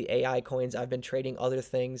negligent to the AI coins. I've been trading other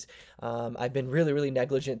things. I've been really, really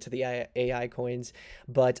negligent to the AI coins,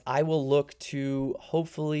 but I will look to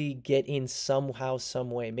hopefully get in somehow,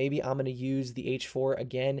 some way. Maybe I'm going to use the H4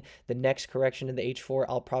 again. The next correction in the H4,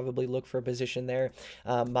 I'll probably look for a position there.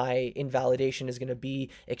 My invalidation is going to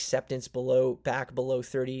be acceptance back below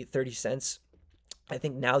 30 cents. I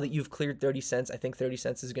think now that you've cleared 30 cents, I think 30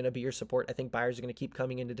 cents is going to be your support. I think buyers are going to keep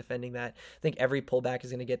coming into defending that. I think every pullback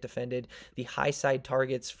is going to get defended. The high side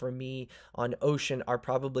targets for me on Ocean are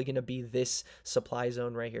probably going to be this supply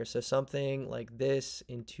zone right here. So something like this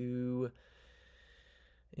into,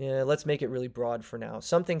 yeah, let's make it really broad for now.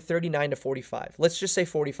 Something 39 to 45. Let's just say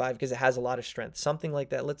 45 because it has a lot of strength. Something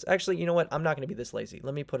like that. Let's actually, you know what? I'm not going to be this lazy.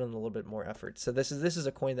 Let me put in a little bit more effort. So this is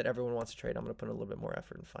a coin that everyone wants to trade. I'm going to put in a little bit more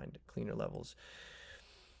effort and find cleaner levels.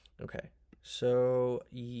 Okay, so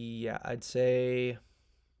yeah, I'd say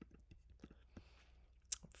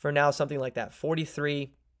for now something like that.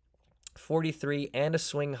 43 and a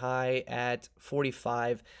swing high at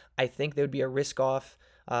 45. I think there would be a risk off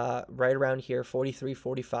right around here, 43,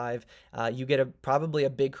 45. You get probably a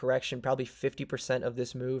big correction, probably 50% of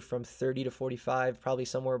this move from 30 to 45, probably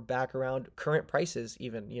somewhere back around current prices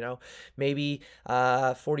even, maybe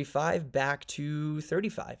 45 back to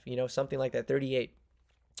 35, something like that, 38.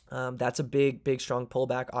 That's a big, strong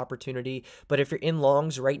pullback opportunity. But if you're in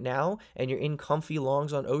longs right now and you're in comfy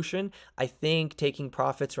longs on Ocean, I think taking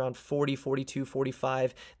profits around 40, 42,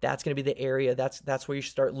 45, that's going to be the area. That's where you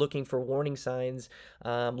start looking for warning signs,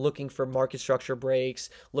 looking for market structure breaks,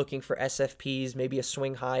 looking for SFPs, maybe a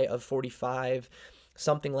swing high of 45.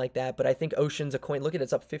 Something like that. But I think Ocean's a coin. Look at it,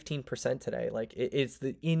 it's up 15% today. Like it's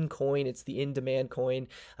the in coin, it's the in demand coin.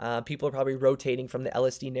 People are probably rotating from the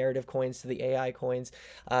LSD narrative coins to the AI coins.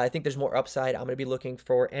 I think there's more upside. I'm going to be looking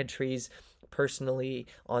for entries personally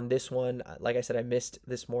on this one. Like I said, I missed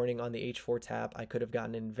this morning on the H4 tap. I could have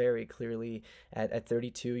gotten in very clearly at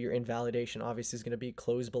 32. Your invalidation obviously is going to be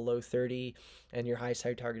close below 30 and your high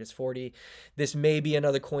side target is 40. This may be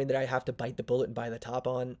another coin that I have to bite the bullet and buy the top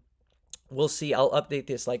on. We'll see. I'll update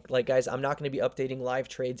this. Like guys, I'm not going to be updating live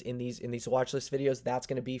trades in these watch list videos. That's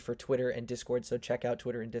going to be for Twitter and Discord. So check out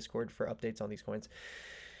Twitter and Discord for updates on these coins.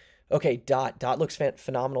 Okay, Dot looks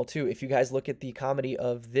phenomenal too. If you guys look at the comedy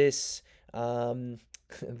of this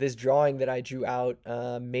this drawing that I drew out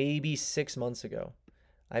maybe 6 months ago.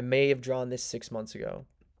 I may have drawn this 6 months ago,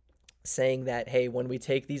 saying that, hey, when we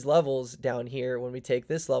take these levels down here, when we take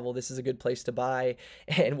this level, this is a good place to buy,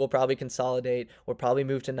 and we'll probably consolidate. We'll probably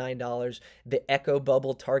move to $9. The echo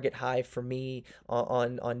bubble target high for me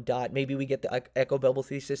on Dot. Maybe we get the echo bubble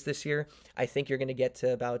thesis this year. I think you're going to get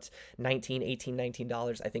to about $19, $18,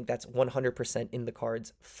 $19. I think that's 100% in the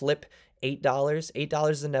cards. Flip $8.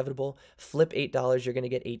 $8 is inevitable. Flip $8, you're going to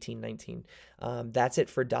get 18, 19. That's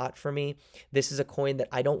it for Dot for me. This is a coin that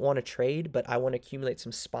I don't want to trade, but I want to accumulate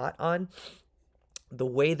some spot on. The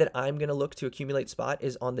way that I'm going to look to accumulate spot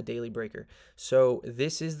is on the daily breaker. So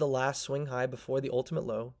this is the last swing high before the ultimate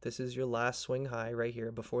low. This is your last swing high right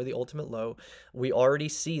here before the ultimate low. We already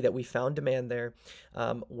see that we found demand there.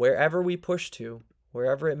 Wherever we push to,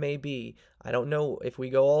 wherever it may be, I don't know if we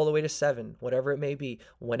go all the way to 7, whatever it may be,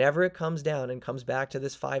 whenever it comes down and comes back to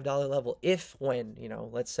this $5 level, when,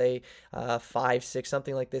 let's say 5, 6,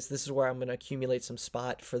 something like this is where I'm going to accumulate some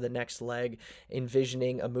spot for the next leg,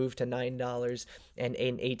 envisioning a move to $9 and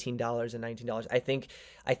 $18 and $19.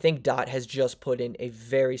 I think Dot has just put in a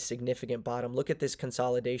very significant bottom. Look at this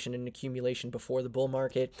consolidation and accumulation before the bull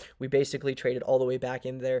market. We basically traded all the way back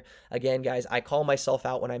in there. Again, guys, I call myself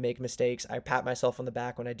out when I make mistakes. I pat myself on the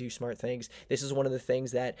back when I do smart things. This is one of the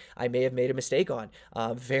things that I may have made a mistake on.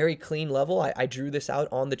 Very clean level. I drew this out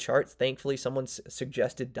on the charts. Thankfully, someone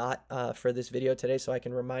suggested Dot for this video today, so I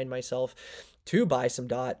can remind myself to buy some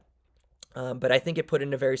Dot. But I think it put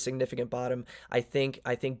in a very significant bottom. I think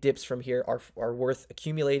dips from here are worth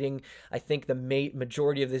accumulating. I think the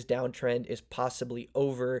majority of this downtrend is possibly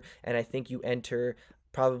over, and I think you enter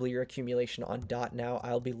probably your accumulation on Dot now.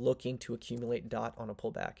 I'll be looking to accumulate Dot on a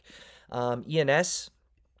pullback. ENS,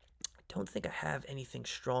 don't think I have anything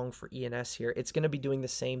strong for ENS here. It's going to be doing the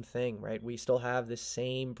same thing, right? We still have the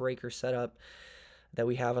same breaker setup that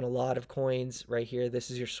we have on a lot of coins right here.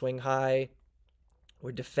 This is your swing high.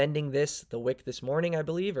 We're defending the wick this morning, I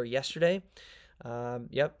believe, or yesterday.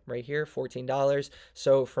 Yep, right here, $14.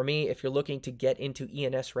 So for me, if you're looking to get into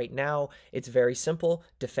ENS right now, it's very simple.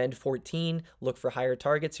 Defend 14, look for higher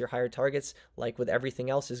targets. Your higher targets, like with everything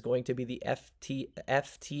else, is going to be the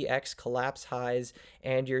FTX collapse highs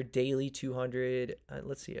and your daily 200.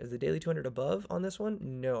 Let's see, is the daily 200 above on this one?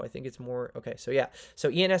 No, I think it's more. Okay, so yeah. So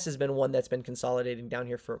ENS has been one that's been consolidating down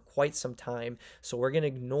here for quite some time. So we're going to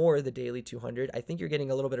ignore the daily 200. I think you're getting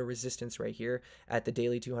a little bit of resistance right here at the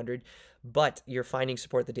daily 200, but you're finding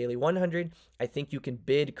support the daily 100. I think you can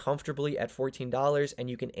bid comfortably at $14, and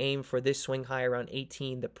you can aim for this swing high around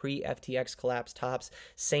 18, the pre-FTX collapse tops.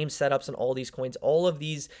 Same setups on all these coins. All of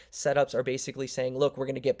these setups are basically saying, look, we're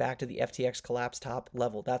going to get back to the FTX collapse top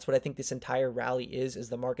level. That's what I think this entire rally is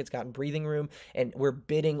the market's gotten breathing room, and we're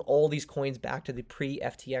bidding all these coins back to the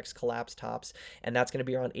pre-FTX collapse tops, and that's going to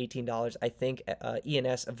be around $18. I think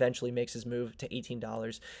ENS eventually makes his move to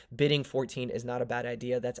 $18. Bidding 14 is not a bad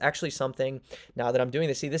idea. That's actually something, now that I'm doing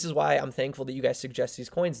this, see, this is why I'm thankful that you guys suggest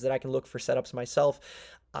these coins, that I can look for setups myself.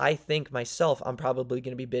 I think myself, I'm probably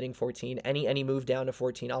going to be bidding 14. Any move down to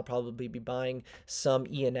 14, I'll probably be buying some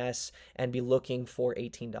ENS and be looking for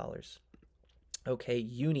 $18. Okay,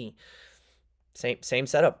 Uni, same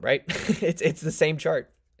setup, right? it's the same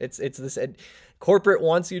chart. It's the same. Corporate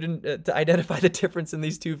wants you to identify the difference in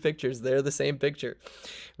these two pictures. They're the same picture,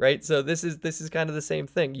 right? So this is kind of the same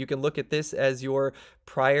thing. You can look at this as your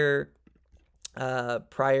prior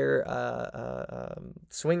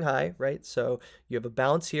swing high, right? So you have a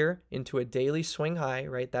bounce here into a daily swing high,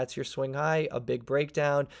 right? That's your swing high, a big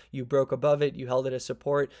breakdown. You broke above it, you held it as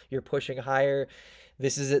support, you're pushing higher.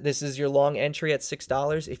 This is it. This is your long entry at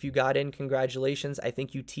 $6. If you got in, congratulations. I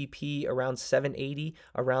think you TP around 780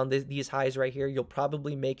 around these highs right here. You'll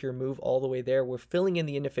probably make your move all the way there. We're filling in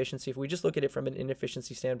the inefficiency. If we just look at it from an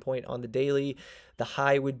inefficiency standpoint on the daily, the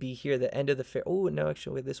high would be here, the end of the fair. Oh, no,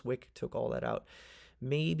 actually, this wick took all that out.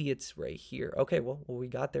 Maybe it's right here. Okay, well, we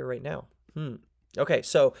got there right now. Okay,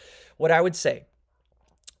 so what I would say.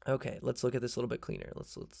 Okay, let's look at this a little bit cleaner.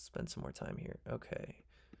 Let's spend some more time here. Okay.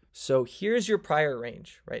 So here's your prior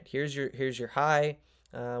range, right? Here's your high.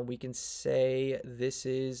 We can say this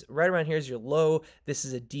is right around here's your low. This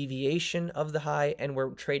is a deviation of the high, and we're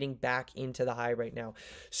trading back into the high right now.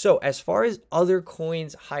 So as far as other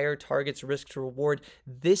coins, higher targets, risk to reward,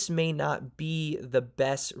 this may not be the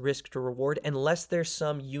best risk to reward unless there's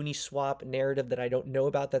some Uniswap narrative that I don't know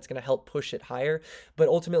about that's going to help push it higher. But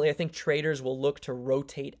ultimately, I think traders will look to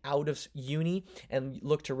rotate out of Uni and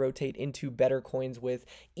look to rotate into better coins with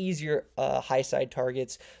easier high side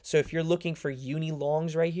targets. So if you're looking for Uni long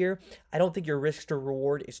right here, I don't think your risk to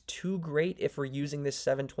reward is too great if we're using this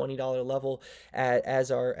 $720 level as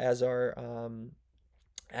our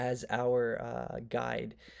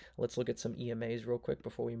guide. Let's look at some EMAs real quick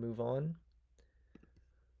before we move on.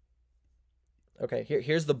 Okay,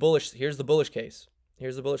 here's the bullish case. Here's the bullish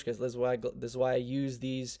case. This is why I use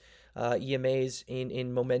these EMAs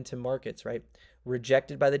in momentum markets, right?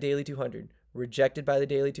 Rejected by the daily 200, rejected by the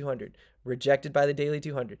daily 200, rejected by the daily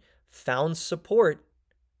 200, found support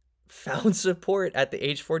at the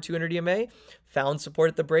H4 200 EMA, found support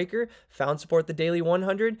at the breaker, found support at the daily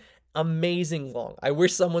 100. Amazing long. I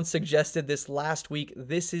wish someone suggested this last week.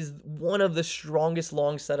 This is one of the strongest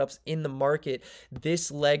long setups in the market. This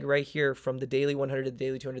leg right here from the daily 100 to the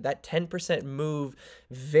daily 200, that 10% move,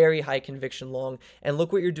 very high conviction long. And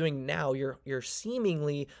look what you're doing now. You're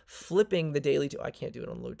seemingly flipping the daily I can't do it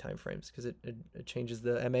on low time frames because it changes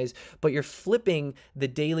the MAs, but you're flipping the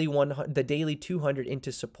daily 200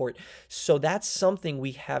 into support. So that's something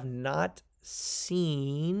we have not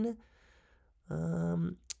seen.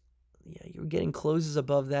 Yeah, you're getting closes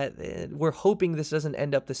above that. We're hoping this doesn't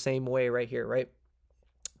end up the same way right here, right?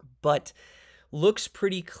 But looks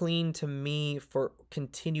pretty clean to me for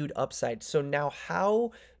continued upside. So now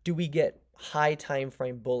how do we get high time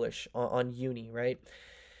frame bullish on Uni, right?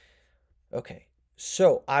 Okay,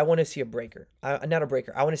 so I want to see a breaker. Not a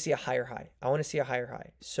breaker. I want to see a higher high.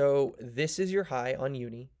 So this is your high on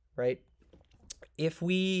Uni, right? If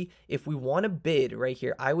we want to bid right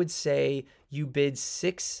here, I would say you bid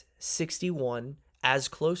 661 as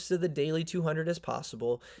close to the daily 200 as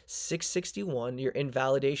possible. 661, your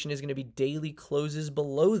invalidation is going to be daily closes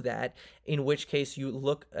below that, in which case you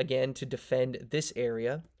look again to defend this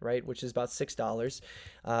area, right, which is about $6,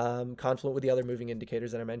 confluent with the other moving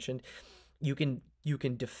indicators that I mentioned. You can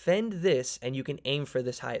defend this and you can aim for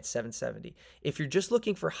this high at 770. If you're just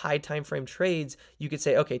looking for high time frame trades, you could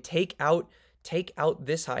say, okay, take out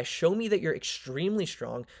this high, show me that you're extremely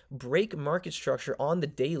strong, break market structure on the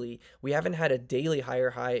daily. We haven't had a daily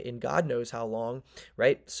higher high in God knows how long,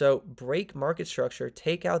 right? So break market structure,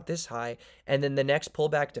 take out this high, and then the next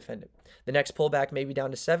pullback, defend it. The next pullback maybe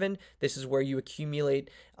down to 7. This is where you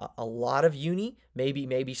accumulate a lot of Uni,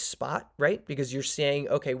 maybe spot, right? Because you're saying,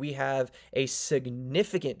 okay, we have a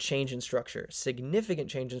significant change in structure,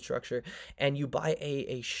 and you buy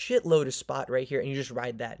a shitload of spot right here, and you just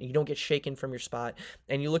ride that. You don't get shaken from your spot,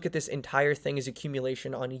 and you look at this entire thing as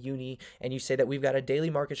accumulation on a Uni, and you say that we've got a daily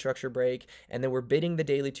market structure break, and then we're bidding the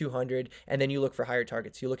daily 200, and then you look for higher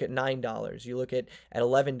targets. You look at $9, you look at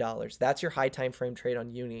 $11. That's your high time frame trade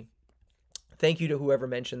on Uni. Thank you to whoever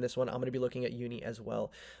mentioned this one. I'm going to be looking at Uni as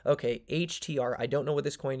well. Okay, HTR. I don't know what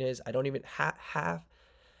this coin is. I don't even Hathor.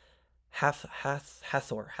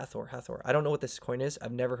 I don't know what this coin is.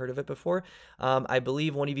 I've never heard of it before. I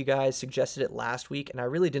believe one of you guys suggested it last week, and I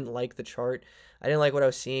really didn't like the chart. I didn't like what I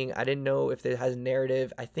was seeing. I didn't know if it has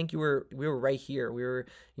narrative. I think we were right here. We were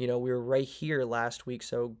right here last week.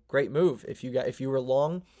 So great move. If you were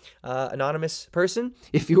long, anonymous person,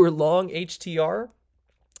 if you were long HTR.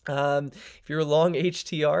 If you're a long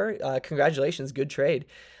HTR, congratulations, good trade.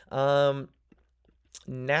 Now,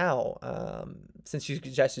 since you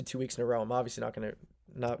suggested 2 weeks in a row, I'm obviously not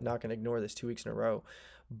gonna ignore this 2 weeks in a row,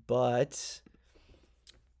 but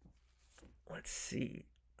let's see.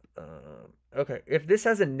 Okay, if this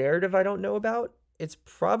has a narrative I don't know about, it's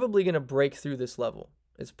probably gonna break through this level.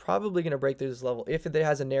 If it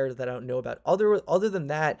has a narrative that I don't know about. Other than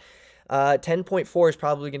that, 10.4 is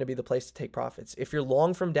probably going to be the place to take profits. If you're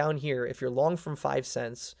long from down here, if you're long from 5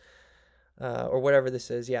 cents, or whatever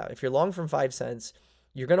this is, yeah, if you're long from 5 cents,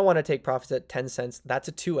 you're going to want to take profits at 10 cents. That's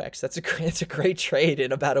a 2x. That's a great trade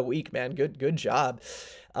in about a week, man. Good job.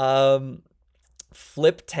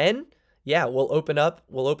 Flip 10. Yeah, we'll open up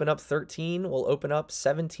 13, we'll open up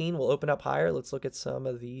 17, we'll open up higher. Let's look at some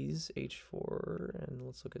of these H4 and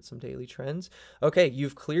let's look at some daily trends. Okay,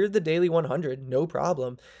 you've cleared the daily 100, no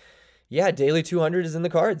problem. Yeah, daily 200 is in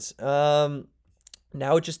the cards. Now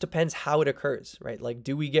it just depends how it occurs, right? Like,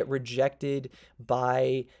 do we get rejected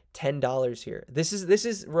by $10 here?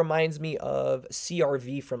 This reminds me of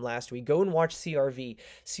CRV from last week. Go and watch CRV.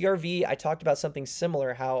 CRV, I talked about something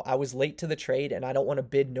similar, how I was late to the trade and I don't want to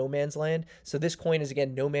bid no man's land. So this coin is,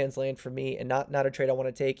 again, no man's land for me and not a trade I want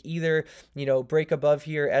to take. Either, you know, break above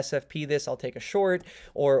here, SFP this, I'll take a short,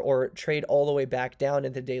 or trade all the way back down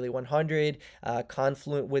into daily 100,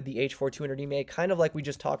 confluent with the H4 200 EMA, kind of like we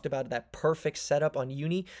just talked about, that perfect setup on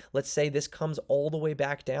Uni. Let's say this comes all the way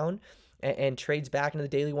back down and trades back into the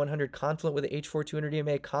daily 100, confluent with the H4 200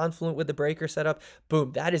 EMA, confluent with the breaker setup.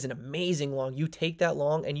 Boom, that is an amazing long. You take that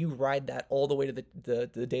long and you ride that all the way to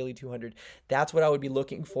the daily 200. That's what I would be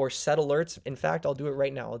looking for. Set alerts. In fact, I'll do it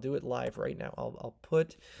right now. I'll do it live right now. I'll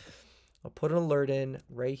put an alert in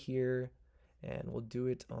right here, and we'll do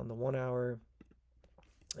it on the 1 hour,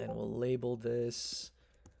 and we'll label this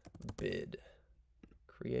bid.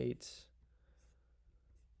 Create.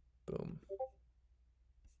 Boom.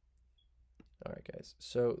 All right, guys.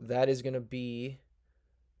 So that is going to be,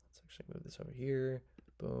 let's actually move this over here.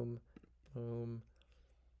 Boom, boom.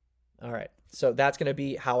 All right. So that's going to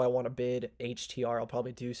be how I want to bid HTR. I'll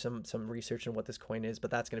probably do some research on what this coin is,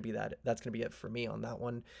 but that's going to be that. That's going to be it for me on that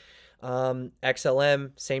one. XLM,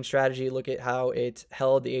 same strategy. Look at how it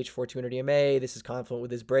held the H4 200 EMA. This is confluent with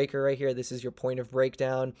this breaker right here. This is your point of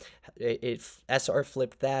breakdown. It SR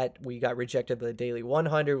flipped that. We got rejected by the daily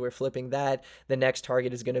 100. We're flipping that. The next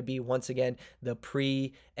target is going to be, once again, the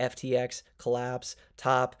pre-FTX collapse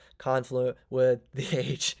top, confluent with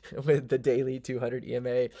the daily 200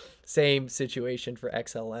 EMA. Same situation for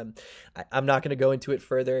XLM. I'm not going to go into it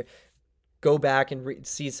further. Go back and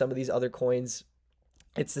see some of these other coins.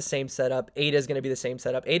 It's the same setup. ADA is going to be the same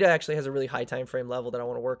setup. ADA actually has a really high time frame level that I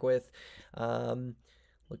want to work with.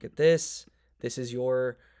 Look at this. This is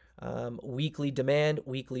your weekly demand,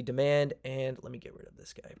 and let me get rid of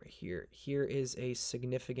this guy right here. Here is a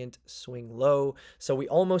significant swing low. So we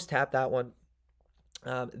almost tapped that one.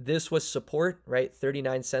 This was support, right?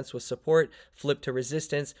 39 cents was support, flipped to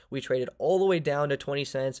resistance. We traded all the way down to 20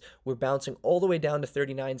 cents. We're bouncing all the way down to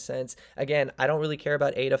 39 cents. Again, I don't really care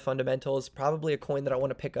about ADA fundamentals. Probably a coin that I want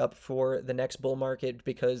to pick up for the next bull market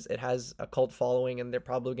because it has a cult following and they're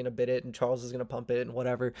probably going to bid it and Charles is going to pump it and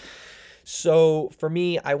whatever. So for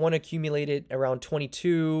me, I want to accumulate it around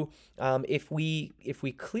 22. If we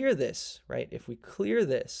clear this, right? If we clear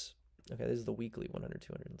this, okay, this is the weekly 100,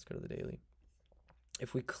 200. Let's go to the daily.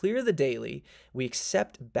 If we clear the daily, we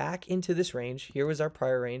accept back into this range. Here was our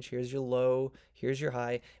prior range. Here's your low. Here's your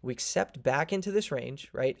high. We accept back into this range,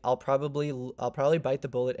 right? I'll probably bite the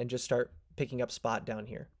bullet and just start picking up spot down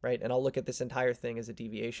here, right? And I'll look at this entire thing as a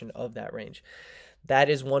deviation of that range.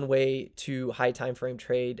 That is one way to high time frame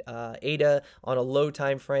trade ADA. On a low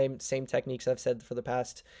time frame, same techniques I've said for the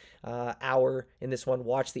past hour in this one.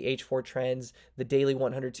 Watch the H4 trends, the daily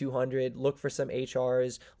 100, 200. Look for some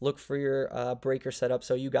HRs. Look for your breaker setup.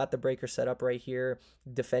 So you got the breaker setup right here.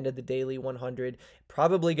 Defended the daily 100.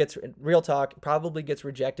 Probably gets, real talk, probably gets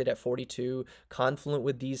rejected at 42. Confluent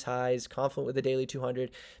with these highs. Confluent with the daily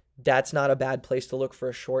 200. That's not a bad place to look for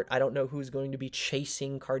a short. I don't know who's going to be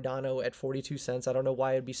chasing Cardano at 42 cents. I don't know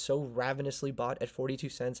why it'd be so ravenously bought at 42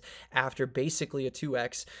 cents after basically a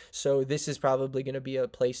 2x. So this is probably going to be a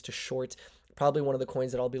place to short. Probably one of the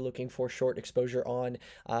coins that I'll be looking for short exposure on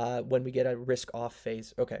when we get a risk off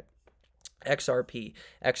phase. Okay. XRP.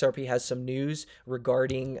 XRP has some news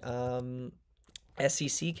regarding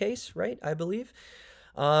SEC case, right? I believe.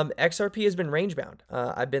 XRP has been range bound.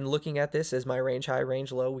 I've been looking at this as my range high,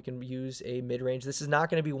 range low. We can use a mid range. This is not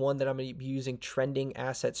going to be one that I'm going to be using trending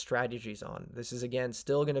asset strategies on. This is, again,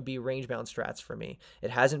 still going to be range bound strats for me.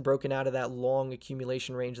 It hasn't broken out of that long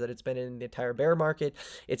accumulation range that it's been in the entire bear market.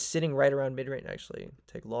 It's sitting right around mid range. Actually,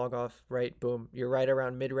 take log off, right? Boom. You're right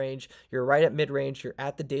around mid range. You're right at mid range. You're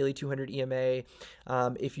at the daily 200 EMA.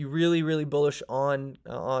 If you really bullish on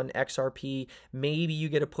XRP, maybe you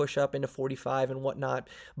get a push up into 45 and whatnot.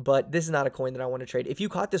 But this is not a coin that I want to trade. If you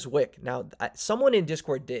caught this wick, now someone in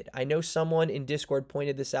Discord did. I know someone in Discord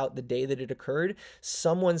pointed this out the day that it occurred.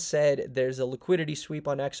 Someone said there's a liquidity sweep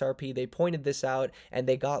on XRP. They pointed this out and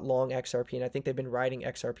they got long XRP, and I think they've been riding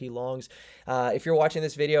XRP longs. If you're watching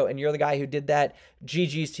this video and you're the guy who did that,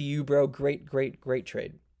 GG's to you, bro. Great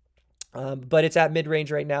trade. But it's at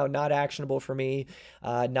mid-range right now, not actionable for me,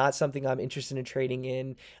 not something I'm interested in trading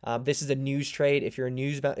in. This is a news trade. If you're a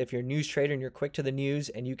news trader and you're quick to the news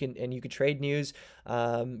and you can trade news,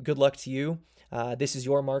 good luck to you. This is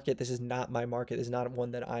your market. This is not my market. This is not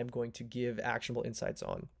one that I'm going to give actionable insights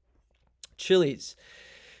on. Chiliz.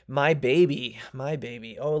 My baby.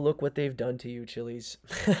 Oh, look what they've done to you, Chiliz.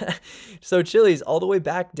 So Chiliz all the way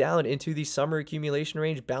back down into the summer accumulation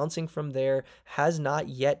range, bouncing from there, has not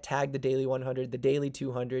yet tagged the daily 100, the daily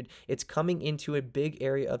 200. It's coming into a big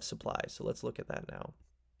area of supply. So let's look at that now.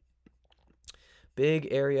 Big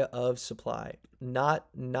area of supply. Not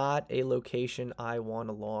a location I want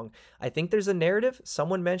along. I think there's a narrative.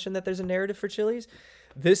 Someone mentioned that there's a narrative for Chiliz.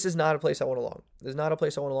 This is not a place I want along. This is not a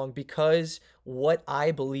place I want along because what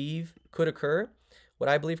I believe could occur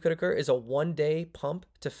is a one-day pump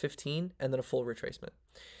to 15 and then a full retracement.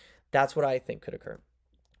 That's what I think could occur.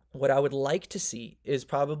 What I would like to see is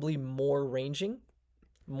probably more ranging,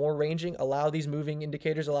 allow these moving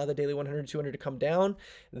indicators, allow the daily 100, 200 to come down.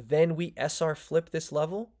 Then we SR flip this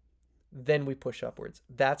level. Then we push upwards.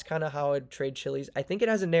 That's kind of how I'd trade Chiliz. I think it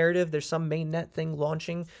has a narrative. There's some mainnet thing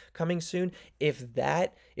launching coming soon.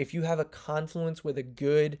 If you have a confluence with a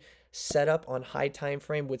good setup on high time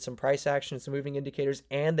frame with some price action, some moving indicators,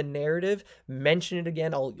 and the narrative, mention it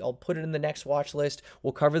again. I'll put it in the next watch list.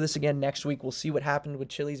 We'll cover this again next week. We'll see what happened with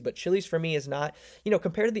Chiliz. But Chiliz for me is not,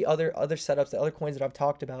 compared to the other setups, the other coins that I've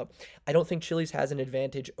talked about, I don't think Chiliz has an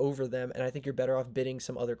advantage over them, and I think you're better off bidding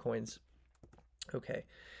some other coins. Okay.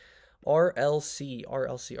 RLC.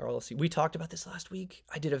 We talked about this last week.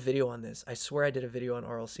 I did a video on this. I swear I did a video on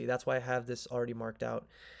RLC. That's why I have this already marked out.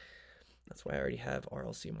 That's why I already have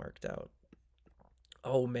RLC marked out.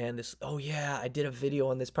 Oh man, oh yeah, I did a video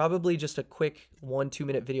on this. Probably just a quick 1-2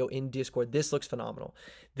 minute video in Discord. This looks phenomenal.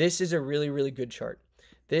 This is a really, really good chart.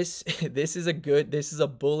 This is a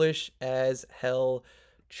bullish as hell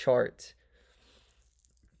chart.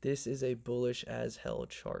 This is a bullish as hell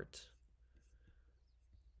chart.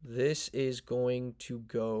 This is going to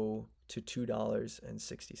go to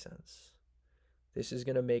 $2.60. This is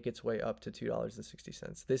going to make its way up to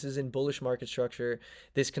 $2.60. This is in bullish market structure.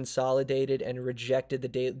 This consolidated and rejected the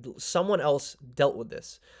day. Someone else dealt with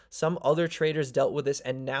this. Some other traders dealt with this,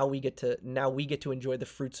 and now we get to enjoy the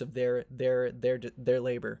fruits of their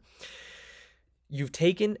labor. You've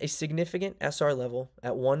taken a significant SR level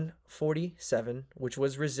at 147, which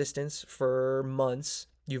was resistance for months.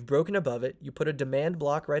 You've broken above it. You put a demand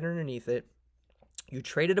block right underneath it. You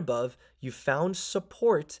traded above. You found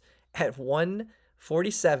support at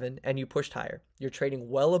 147 and you pushed higher. You're trading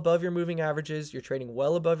well above your moving averages. You're trading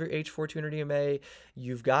well above your H4 200 EMA.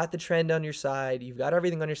 You've got the trend on your side. You've got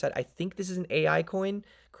everything on your side. I think this is an AI coin.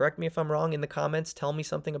 Correct me if I'm wrong in the comments. Tell me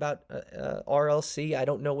something about RLC. I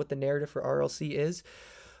don't know what the narrative for RLC is,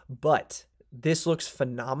 but this looks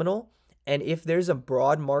phenomenal. And if there's a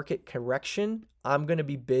broad market correction, I'm going to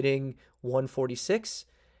be bidding 146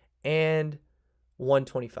 and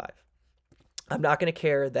 125. I'm not going to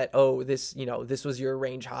care that, oh, this was your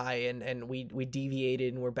range high and we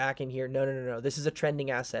deviated and we're back in here. No. This is a trending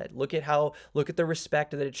asset. Look at the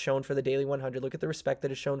respect that it's shown for the daily 100. Look at the respect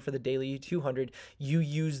that is shown for the daily 200. You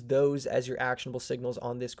use those as your actionable signals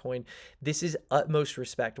on this coin. This is utmost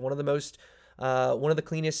respect. One of the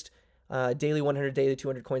cleanest daily 100, daily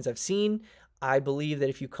 200 coins I've seen. I believe that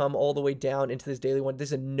if you come all the way down into this daily one, this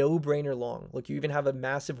is a no-brainer long. Look, you even have a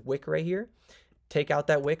massive wick right here. Take out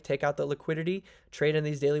that wick, take out the liquidity, trade in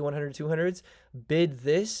these daily 100, 200s, bid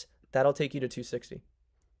this, that'll take you to 260.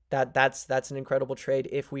 That's an incredible trade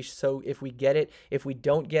if we get it. If we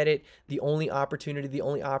don't get it, the only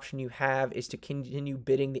option you have is to continue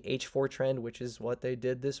bidding the H4 trend, which is what they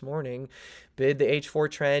did this morning. Bid the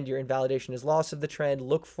H4 trend. Your invalidation is loss of the trend.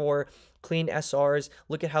 Look for clean SRs.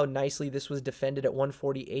 Look at how nicely this was defended at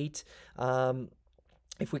 148.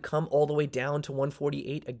 If we come all the way down to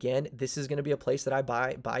 148 again, this is going to be a place that I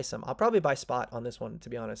buy some. I'll probably buy spot on this one,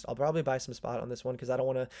 to be honest. I'll probably buy some spot on this one because I don't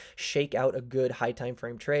want to shake out a good high time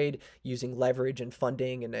frame trade using leverage and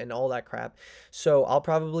funding and all that crap. So I'll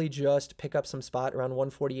probably just pick up some spot around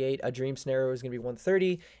 148. A dream scenario is going to be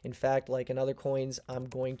 130. In fact, like in other coins, I'm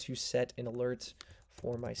going to set an alert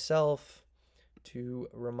for myself to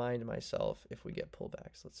remind myself if we get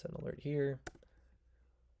pullbacks. Let's set an alert here.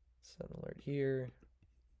 Set an alert here.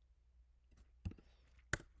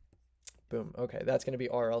 Boom. Okay, that's going to be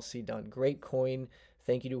RLC done. Great coin.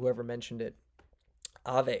 Thank you to whoever mentioned it.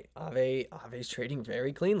 AAVE's trading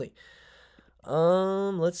very cleanly.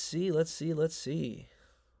 Let's see.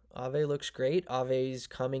 AAVE looks great. AAVE's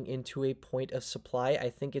coming into a point of supply. I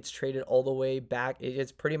think it's traded all the way back.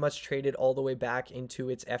 It's pretty much traded all the way back into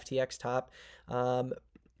its FTX top.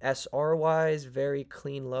 SR wise, very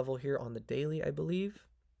clean level here on the daily, I believe.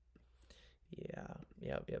 Yeah,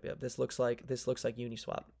 yep. This looks like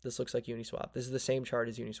Uniswap. This looks like Uniswap. This is the same chart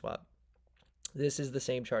as Uniswap. This is the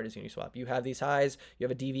same chart as Uniswap. You have these highs, you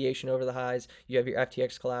have a deviation over the highs, you have your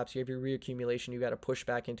FTX collapse, you have your reaccumulation, you got to push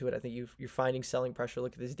back into it. I think you're finding selling pressure.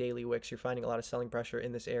 Look at this daily wicks. You're finding a lot of selling pressure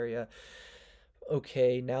in this area.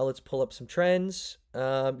 Okay, now let's pull up some trends.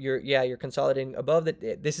 You're consolidating above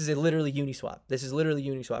the, this is literally Uniswap. This is literally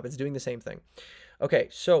Uniswap. It's doing the same thing. Okay,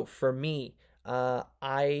 so for me,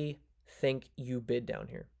 I think you bid down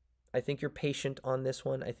here. I think you're patient on this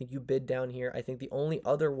one. I think you bid down here. I think the only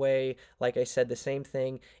other way, like I said, the same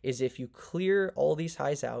thing, is if you clear all these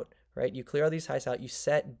highs out, right? You clear all these highs out,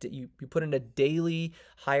 you put in a daily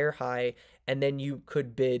higher high, and then you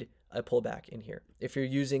could bid a pullback in here. If you're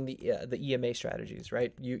using the EMA strategies,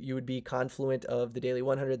 right? You would be confluent of the daily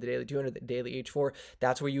 100, the daily 200, the daily H4.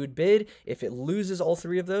 That's where you would bid. If it loses all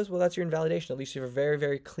three of those, well, that's your invalidation. At least you have a very,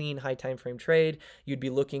 very clean high time frame trade. You'd be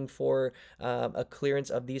looking for a clearance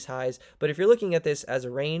of these highs. But if you're looking at this as a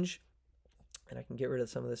range, and I can get rid of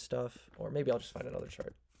some of this stuff, or maybe I'll just find another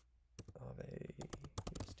chart. AAVE,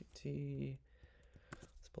 USDT.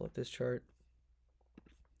 Let's pull up this chart.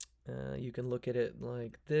 You can look at it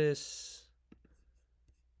like this.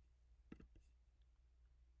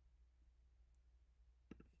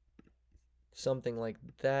 Something like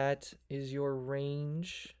that is your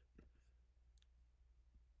range.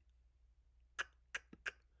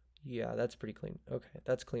 Yeah, that's pretty clean. Okay,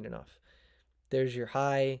 that's clean enough. There's your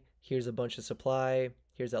high. Here's a bunch of supply.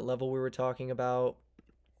 Here's that level we were talking about.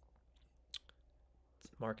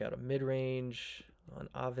 Let's mark out a mid-range on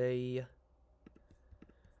AAVE.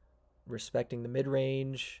 Respecting the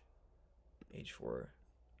mid-range. H4.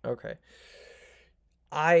 Okay.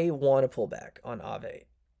 I want to pull back on AAVE.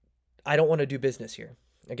 I don't want to do business here.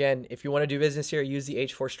 Again, if you want to do business here, use the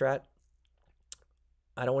H4 strat.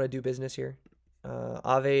 I don't want to do business here.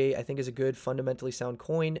 AAVE, I think, is a good, fundamentally sound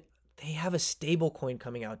coin. They have a stable coin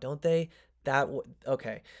coming out, don't they?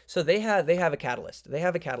 Okay. So they have a catalyst. They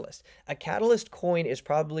have a catalyst. A catalyst coin is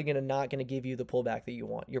probably not going to give you the pullback that you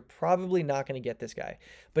want. You're probably not going to get this guy.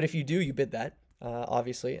 But if you do, you bid that,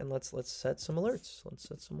 obviously. And let's set some alerts. Let's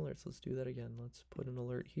set some alerts. Let's do that again. Let's put an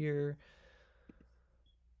alert here.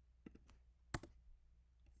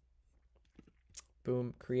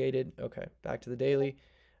 Boom, created. Okay, back to the daily.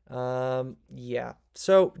 Yeah,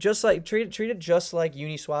 so just like treat it just like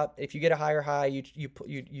Uniswap. If you get a higher high, you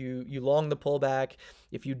long the pullback.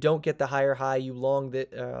 If you don't get the higher high, you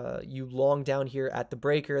long down here at the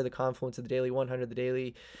breaker, the confluence of the daily 100, the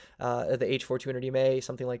daily the H4 200 EMA,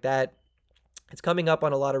 something like that. It's coming up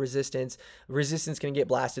on a lot of resistance. Resistance can get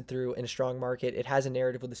blasted through in a strong market. It has a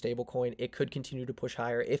narrative with a stable coin. It could continue to push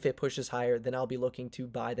higher. If it pushes higher, then I'll be looking to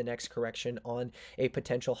buy the next correction on a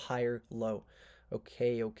potential higher low.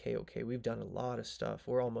 Okay. We've done a lot of stuff.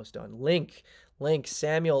 We're almost done. Link,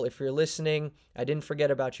 Samuel, if you're listening, I didn't forget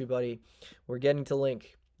about you, buddy. We're getting to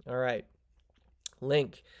Link. All right.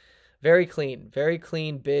 Link, very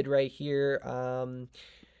clean bid right here.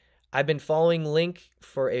 I've been following Link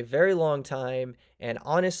for a very long time, and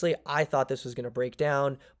honestly, I thought this was going to break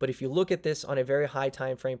down, but if you look at this on a very high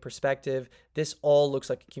time frame perspective, this all looks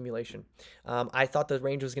like accumulation. I thought the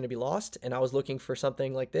range was going to be lost, and I was looking for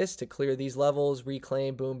something like this to clear these levels,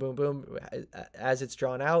 reclaim, boom, boom, boom, as it's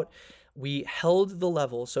drawn out. We held the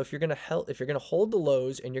level. So if you're gonna hold the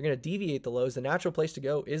lows and you're gonna deviate the lows, the natural place to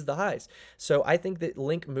go is the highs. So I think that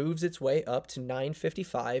Link moves its way up to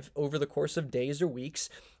 955 over the course of days or weeks,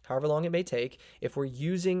 however long it may take. If we're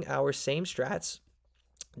using our same strats,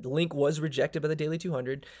 the Link was rejected by the daily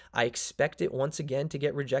 200. I expect it once again to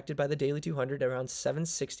get rejected by the daily 200 around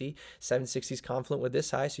 760. 760 is confluent with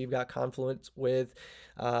this high, so you've got confluence with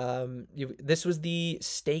this was the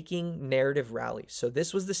staking narrative rally. So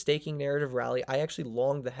this was the staking narrative rally. I actually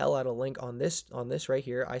longed the hell out of Link on this right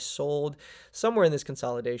here. I sold somewhere in this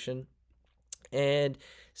consolidation. And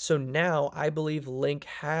so now I believe Link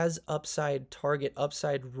has upside target,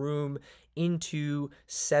 upside room into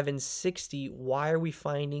 760. Why are we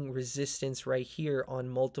finding resistance right here on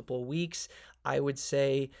multiple weeks? I would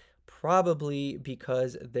say probably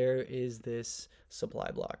because there is this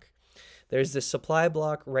supply block. There's this supply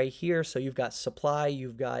block right here. So you've got supply,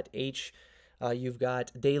 you've got you've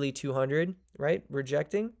got daily 200, right?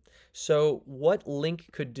 Rejecting. So what Link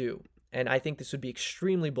could do, and I think this would be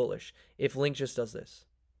extremely bullish if Link just does this.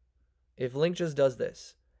 If Link just does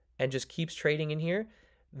this and just keeps trading in here,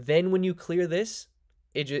 then when you clear this,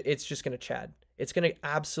 it's just going to chad. It's going to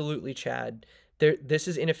absolutely chad This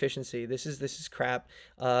is inefficiency. This is crap.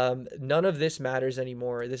 None of this matters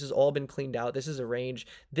anymore. This has all been cleaned out. This is a range.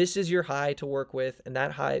 This is your high to work with, and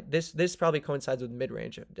that high, this probably coincides with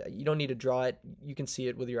mid-range. You don't need to draw it. You can see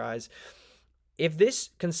it with your eyes. If this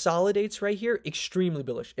consolidates right here, extremely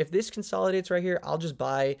bullish. If this consolidates right here, I'll just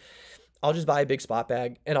buy a big spot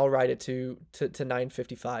bag and I'll ride it to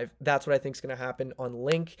 955. That's what I think is going to happen on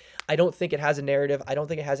Link. I don't think it has a narrative. I don't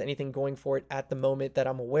think it has anything going for it at the moment that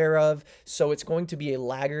I'm aware of. So it's going to be a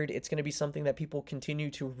laggard. It's going to be something that people continue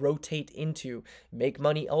to rotate into. Make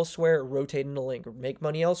money elsewhere, rotate into Link. Make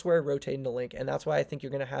money elsewhere, rotate into Link. And that's why I think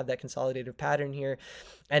you're going to have that consolidative pattern here.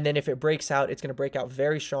 And then if it breaks out, it's going to break out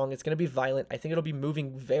very strong. It's going to be violent. I think it'll be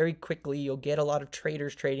moving very quickly. You'll get a lot of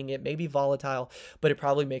traders trading it, maybe volatile, but it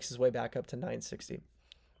probably makes its way back up to 960.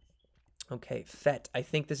 Okay, FET. I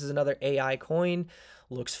think this is another AI coin.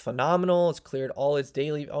 Looks phenomenal. It's cleared all its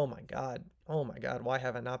daily. Oh my God. Oh my God. Why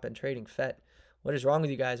have I not been trading FET? What is wrong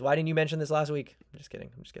with you guys? Why didn't you mention this last week? I'm just kidding.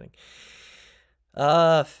 I'm just kidding.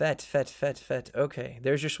 FET. Okay,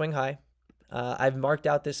 there's your swing high. I've marked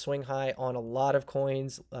out this swing high on a lot of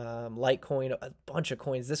coins, Litecoin, a bunch of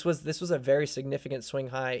coins. This was a very significant swing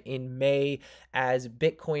high in May as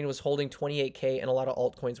Bitcoin was holding 28K and a lot of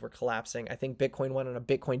altcoins were collapsing. I think Bitcoin went on a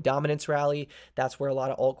Bitcoin dominance rally. That's where a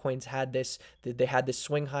lot of altcoins had this. They had this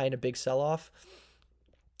swing high and a big sell-off.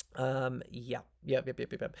 Yep.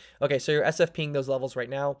 Okay, so you're SFPing those levels right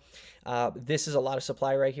now. This is a lot of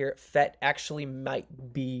supply right here. FET actually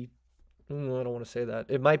might be, I don't want to say that.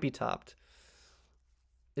 It might be topped.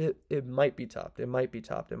 It might be topped. It might be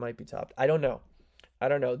topped. It might be topped. I don't know.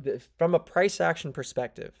 From a price action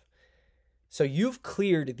perspective, so you've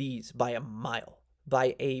cleared these by a mile.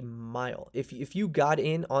 If you got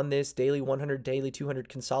in on this daily 100, daily 200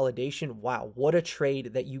 consolidation, wow, what a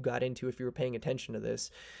trade that you got into if you were paying attention to this.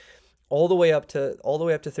 All the way up to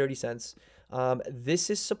 30 cents. This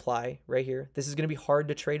is supply right here. This is going to be hard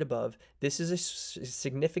to trade above. This is a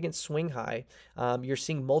significant swing high. You're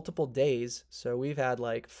seeing multiple days. So we've had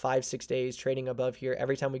like 5-6 days trading above here.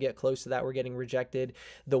 Every time we get close to that, we're getting rejected.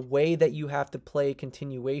 The way that you have to play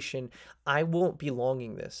continuation, I won't be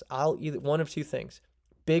longing this. I'll either one of two things.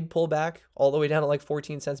 Big pullback all the way down to like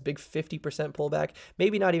 14 cents, big 50% pullback,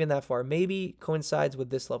 maybe not even that far, maybe coincides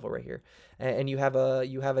with this level right here. And you have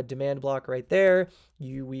a demand block right there.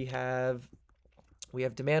 We have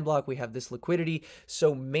demand block, we have this liquidity.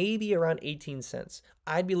 So maybe around 18 cents.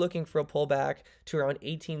 I'd be looking for a pullback to around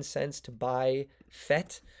 18 cents to buy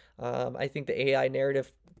FET. I think the AI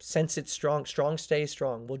narrative, since it's strong stays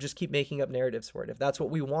strong. We'll just keep making up narratives for it. If that's what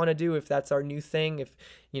we want to do, if that's our new thing, if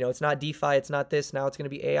it's not DeFi, it's not this, now it's going to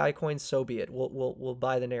be AI coins, so be it. We'll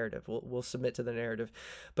buy the narrative. We'll submit to the narrative.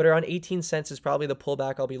 But around 18 cents is probably the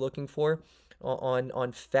pullback I'll be looking for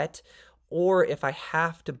on FET. Or if I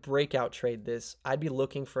have to breakout trade this, I'd be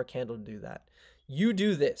looking for a candle to do that. You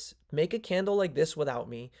do this. Make a candle like this without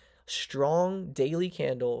me. Strong daily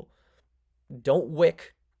candle. Don't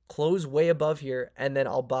wick. Close way above here, and then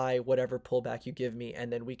I'll buy whatever pullback you give me,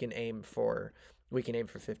 and then we can aim for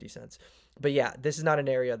 50 cents. But yeah, this is not an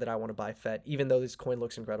area that I want to buy FET, even though this coin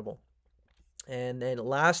looks incredible. And then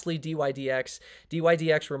lastly, DYDX.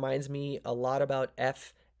 DYDX reminds me a lot about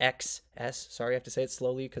FXS. Sorry, I have to say it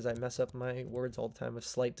slowly because I mess up my words all the time with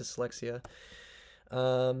slight dyslexia.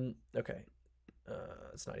 Okay.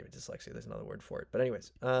 It's not even dyslexia. There's another word for it. But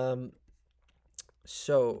anyways,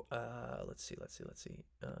 so let's see.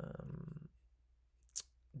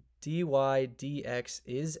 DYDX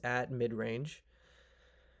is at mid-range.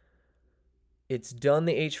 It's done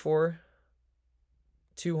the H4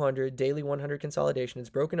 200 daily 100 consolidation.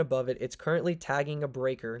 It's broken above it. It's currently tagging a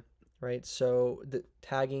breaker, right? So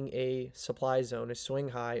tagging a supply zone, a swing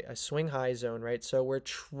high zone, right? So we're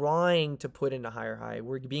trying to put in a higher high.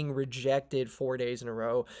 We're being rejected 4 days in a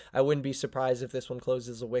row. I wouldn't be surprised if this one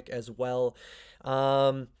closes a wick as well.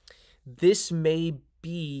 This may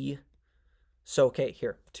be, so okay,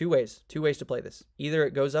 here, two ways to play this. Either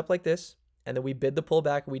it goes up like this, and then we bid the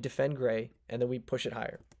pullback, we defend gray, and then we push it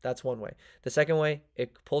higher. That's one way. The second way,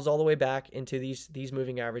 it pulls all the way back into these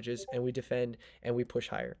moving averages, and we defend and we push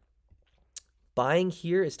higher. Buying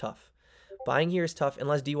here is tough. Buying here is tough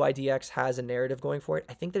unless DYDX has a narrative going for it.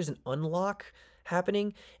 I think there's an unlock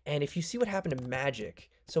happening, and if you see what happened to Magic,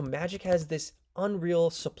 so Magic has this unreal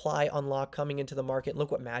supply unlock coming into the market. Look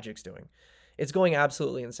what Magic's doing. It's going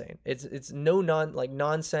absolutely insane. It's no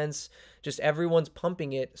nonsense. Just everyone's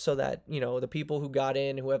pumping it so that, the people who got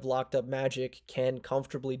in, who have locked up Magic, can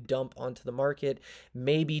comfortably dump onto the market.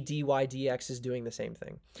 Maybe DYDX is doing the same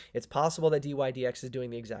thing. It's possible that DYDX is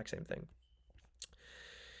doing the exact same thing.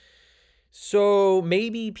 So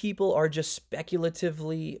maybe people are just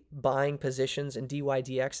speculatively buying positions in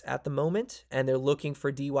DYDX at the moment, and they're looking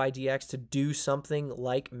for DYDX to do something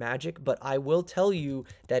like magic. But I will tell you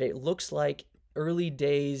that it looks like early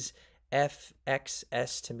days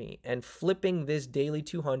FXS to me, and flipping this daily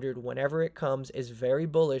 200 whenever it comes is very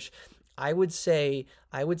bullish. I would say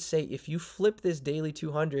if you flip this daily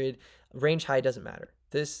 200, range high doesn't matter.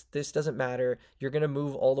 This doesn't matter. You're going to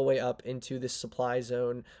move all the way up into this supply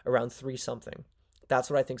zone around 3 something. That's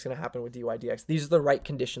what I think is going to happen with DYDX. These are the right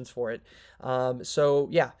conditions for it. So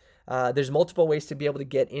yeah, there's multiple ways to be able to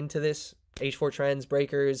get into this. H4 trends,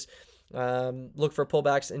 breakers, look for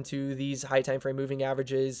pullbacks into these high time frame moving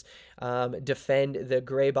averages, defend the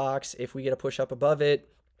gray box if we get a push up above it.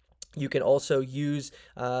 You can also use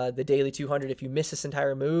the daily 200 if you miss this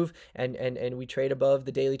entire move and we trade above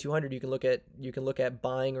the daily 200. You can look at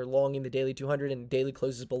buying or longing the daily 200, and daily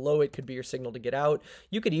closes below it could be your signal to get out.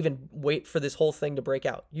 You could even wait for this whole thing to break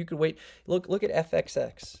out. You could wait. Look at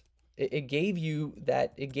FXX. It gave you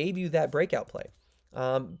that breakout play.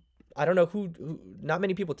 I don't know who not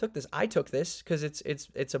many people took this. I took this because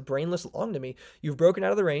it's a brainless long to me. You've broken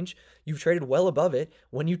out of the range. You've traded well above it.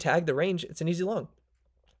 When you tag the range, it's an easy long.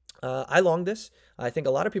 I long this. I think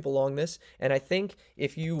a lot of people long this. And I think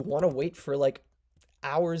if you want to wait for like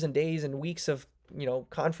hours and days and weeks of,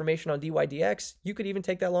 confirmation on DYDX, you could even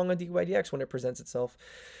take that long on DYDX when it presents itself.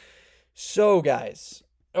 So guys,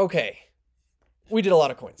 okay, we did a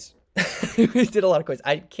lot of coins. We did a lot of coins.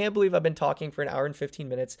 I can't believe I've been talking for an hour and 15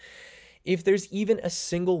 minutes. If there's even a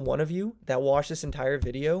single one of you that watched this entire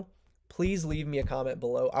video, please leave me a comment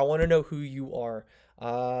below. I want to know who you are.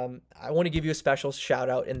 I want to give you a special shout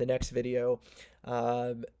out in the next video,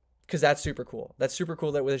 because that's super cool. That's super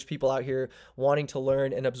cool that there's people out here wanting to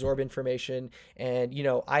learn and absorb information. And,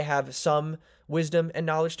 I have some wisdom and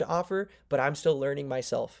knowledge to offer, but I'm still learning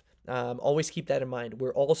myself. Always keep that in mind.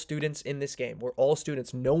 We're all students in this game. We're all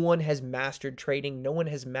students. No one has mastered trading. No one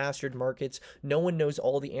has mastered markets. No one knows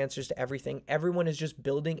all the answers to everything. Everyone is just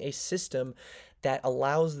building a system that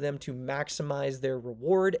allows them to maximize their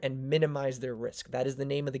reward and minimize their risk. That is the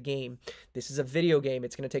name of the game. This is a video game.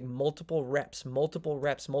 It's going to take multiple reps, multiple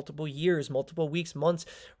years, multiple weeks, months,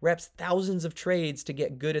 reps, thousands of trades to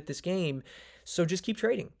get good at this game. So just keep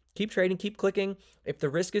trading. Keep trading, keep clicking. If the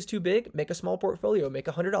risk is too big, make a small portfolio, make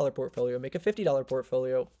a $100 portfolio, make a $50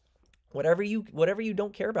 portfolio. Whatever you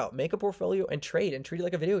don't care about, make a portfolio and treat it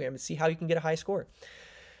like a video game and see how you can get a high score.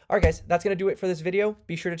 All right, guys, that's going to do it for this video.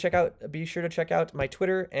 Be sure to check out my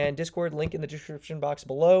Twitter and Discord, link in the description box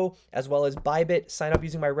below, as well as Bybit. Sign up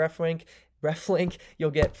using my ref link.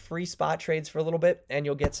 You'll get free spot trades for a little bit, and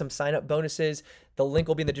you'll get some sign up bonuses. The link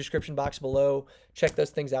will be in the description box below. Check those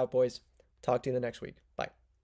things out, boys. Talk to you in the next week. Bye.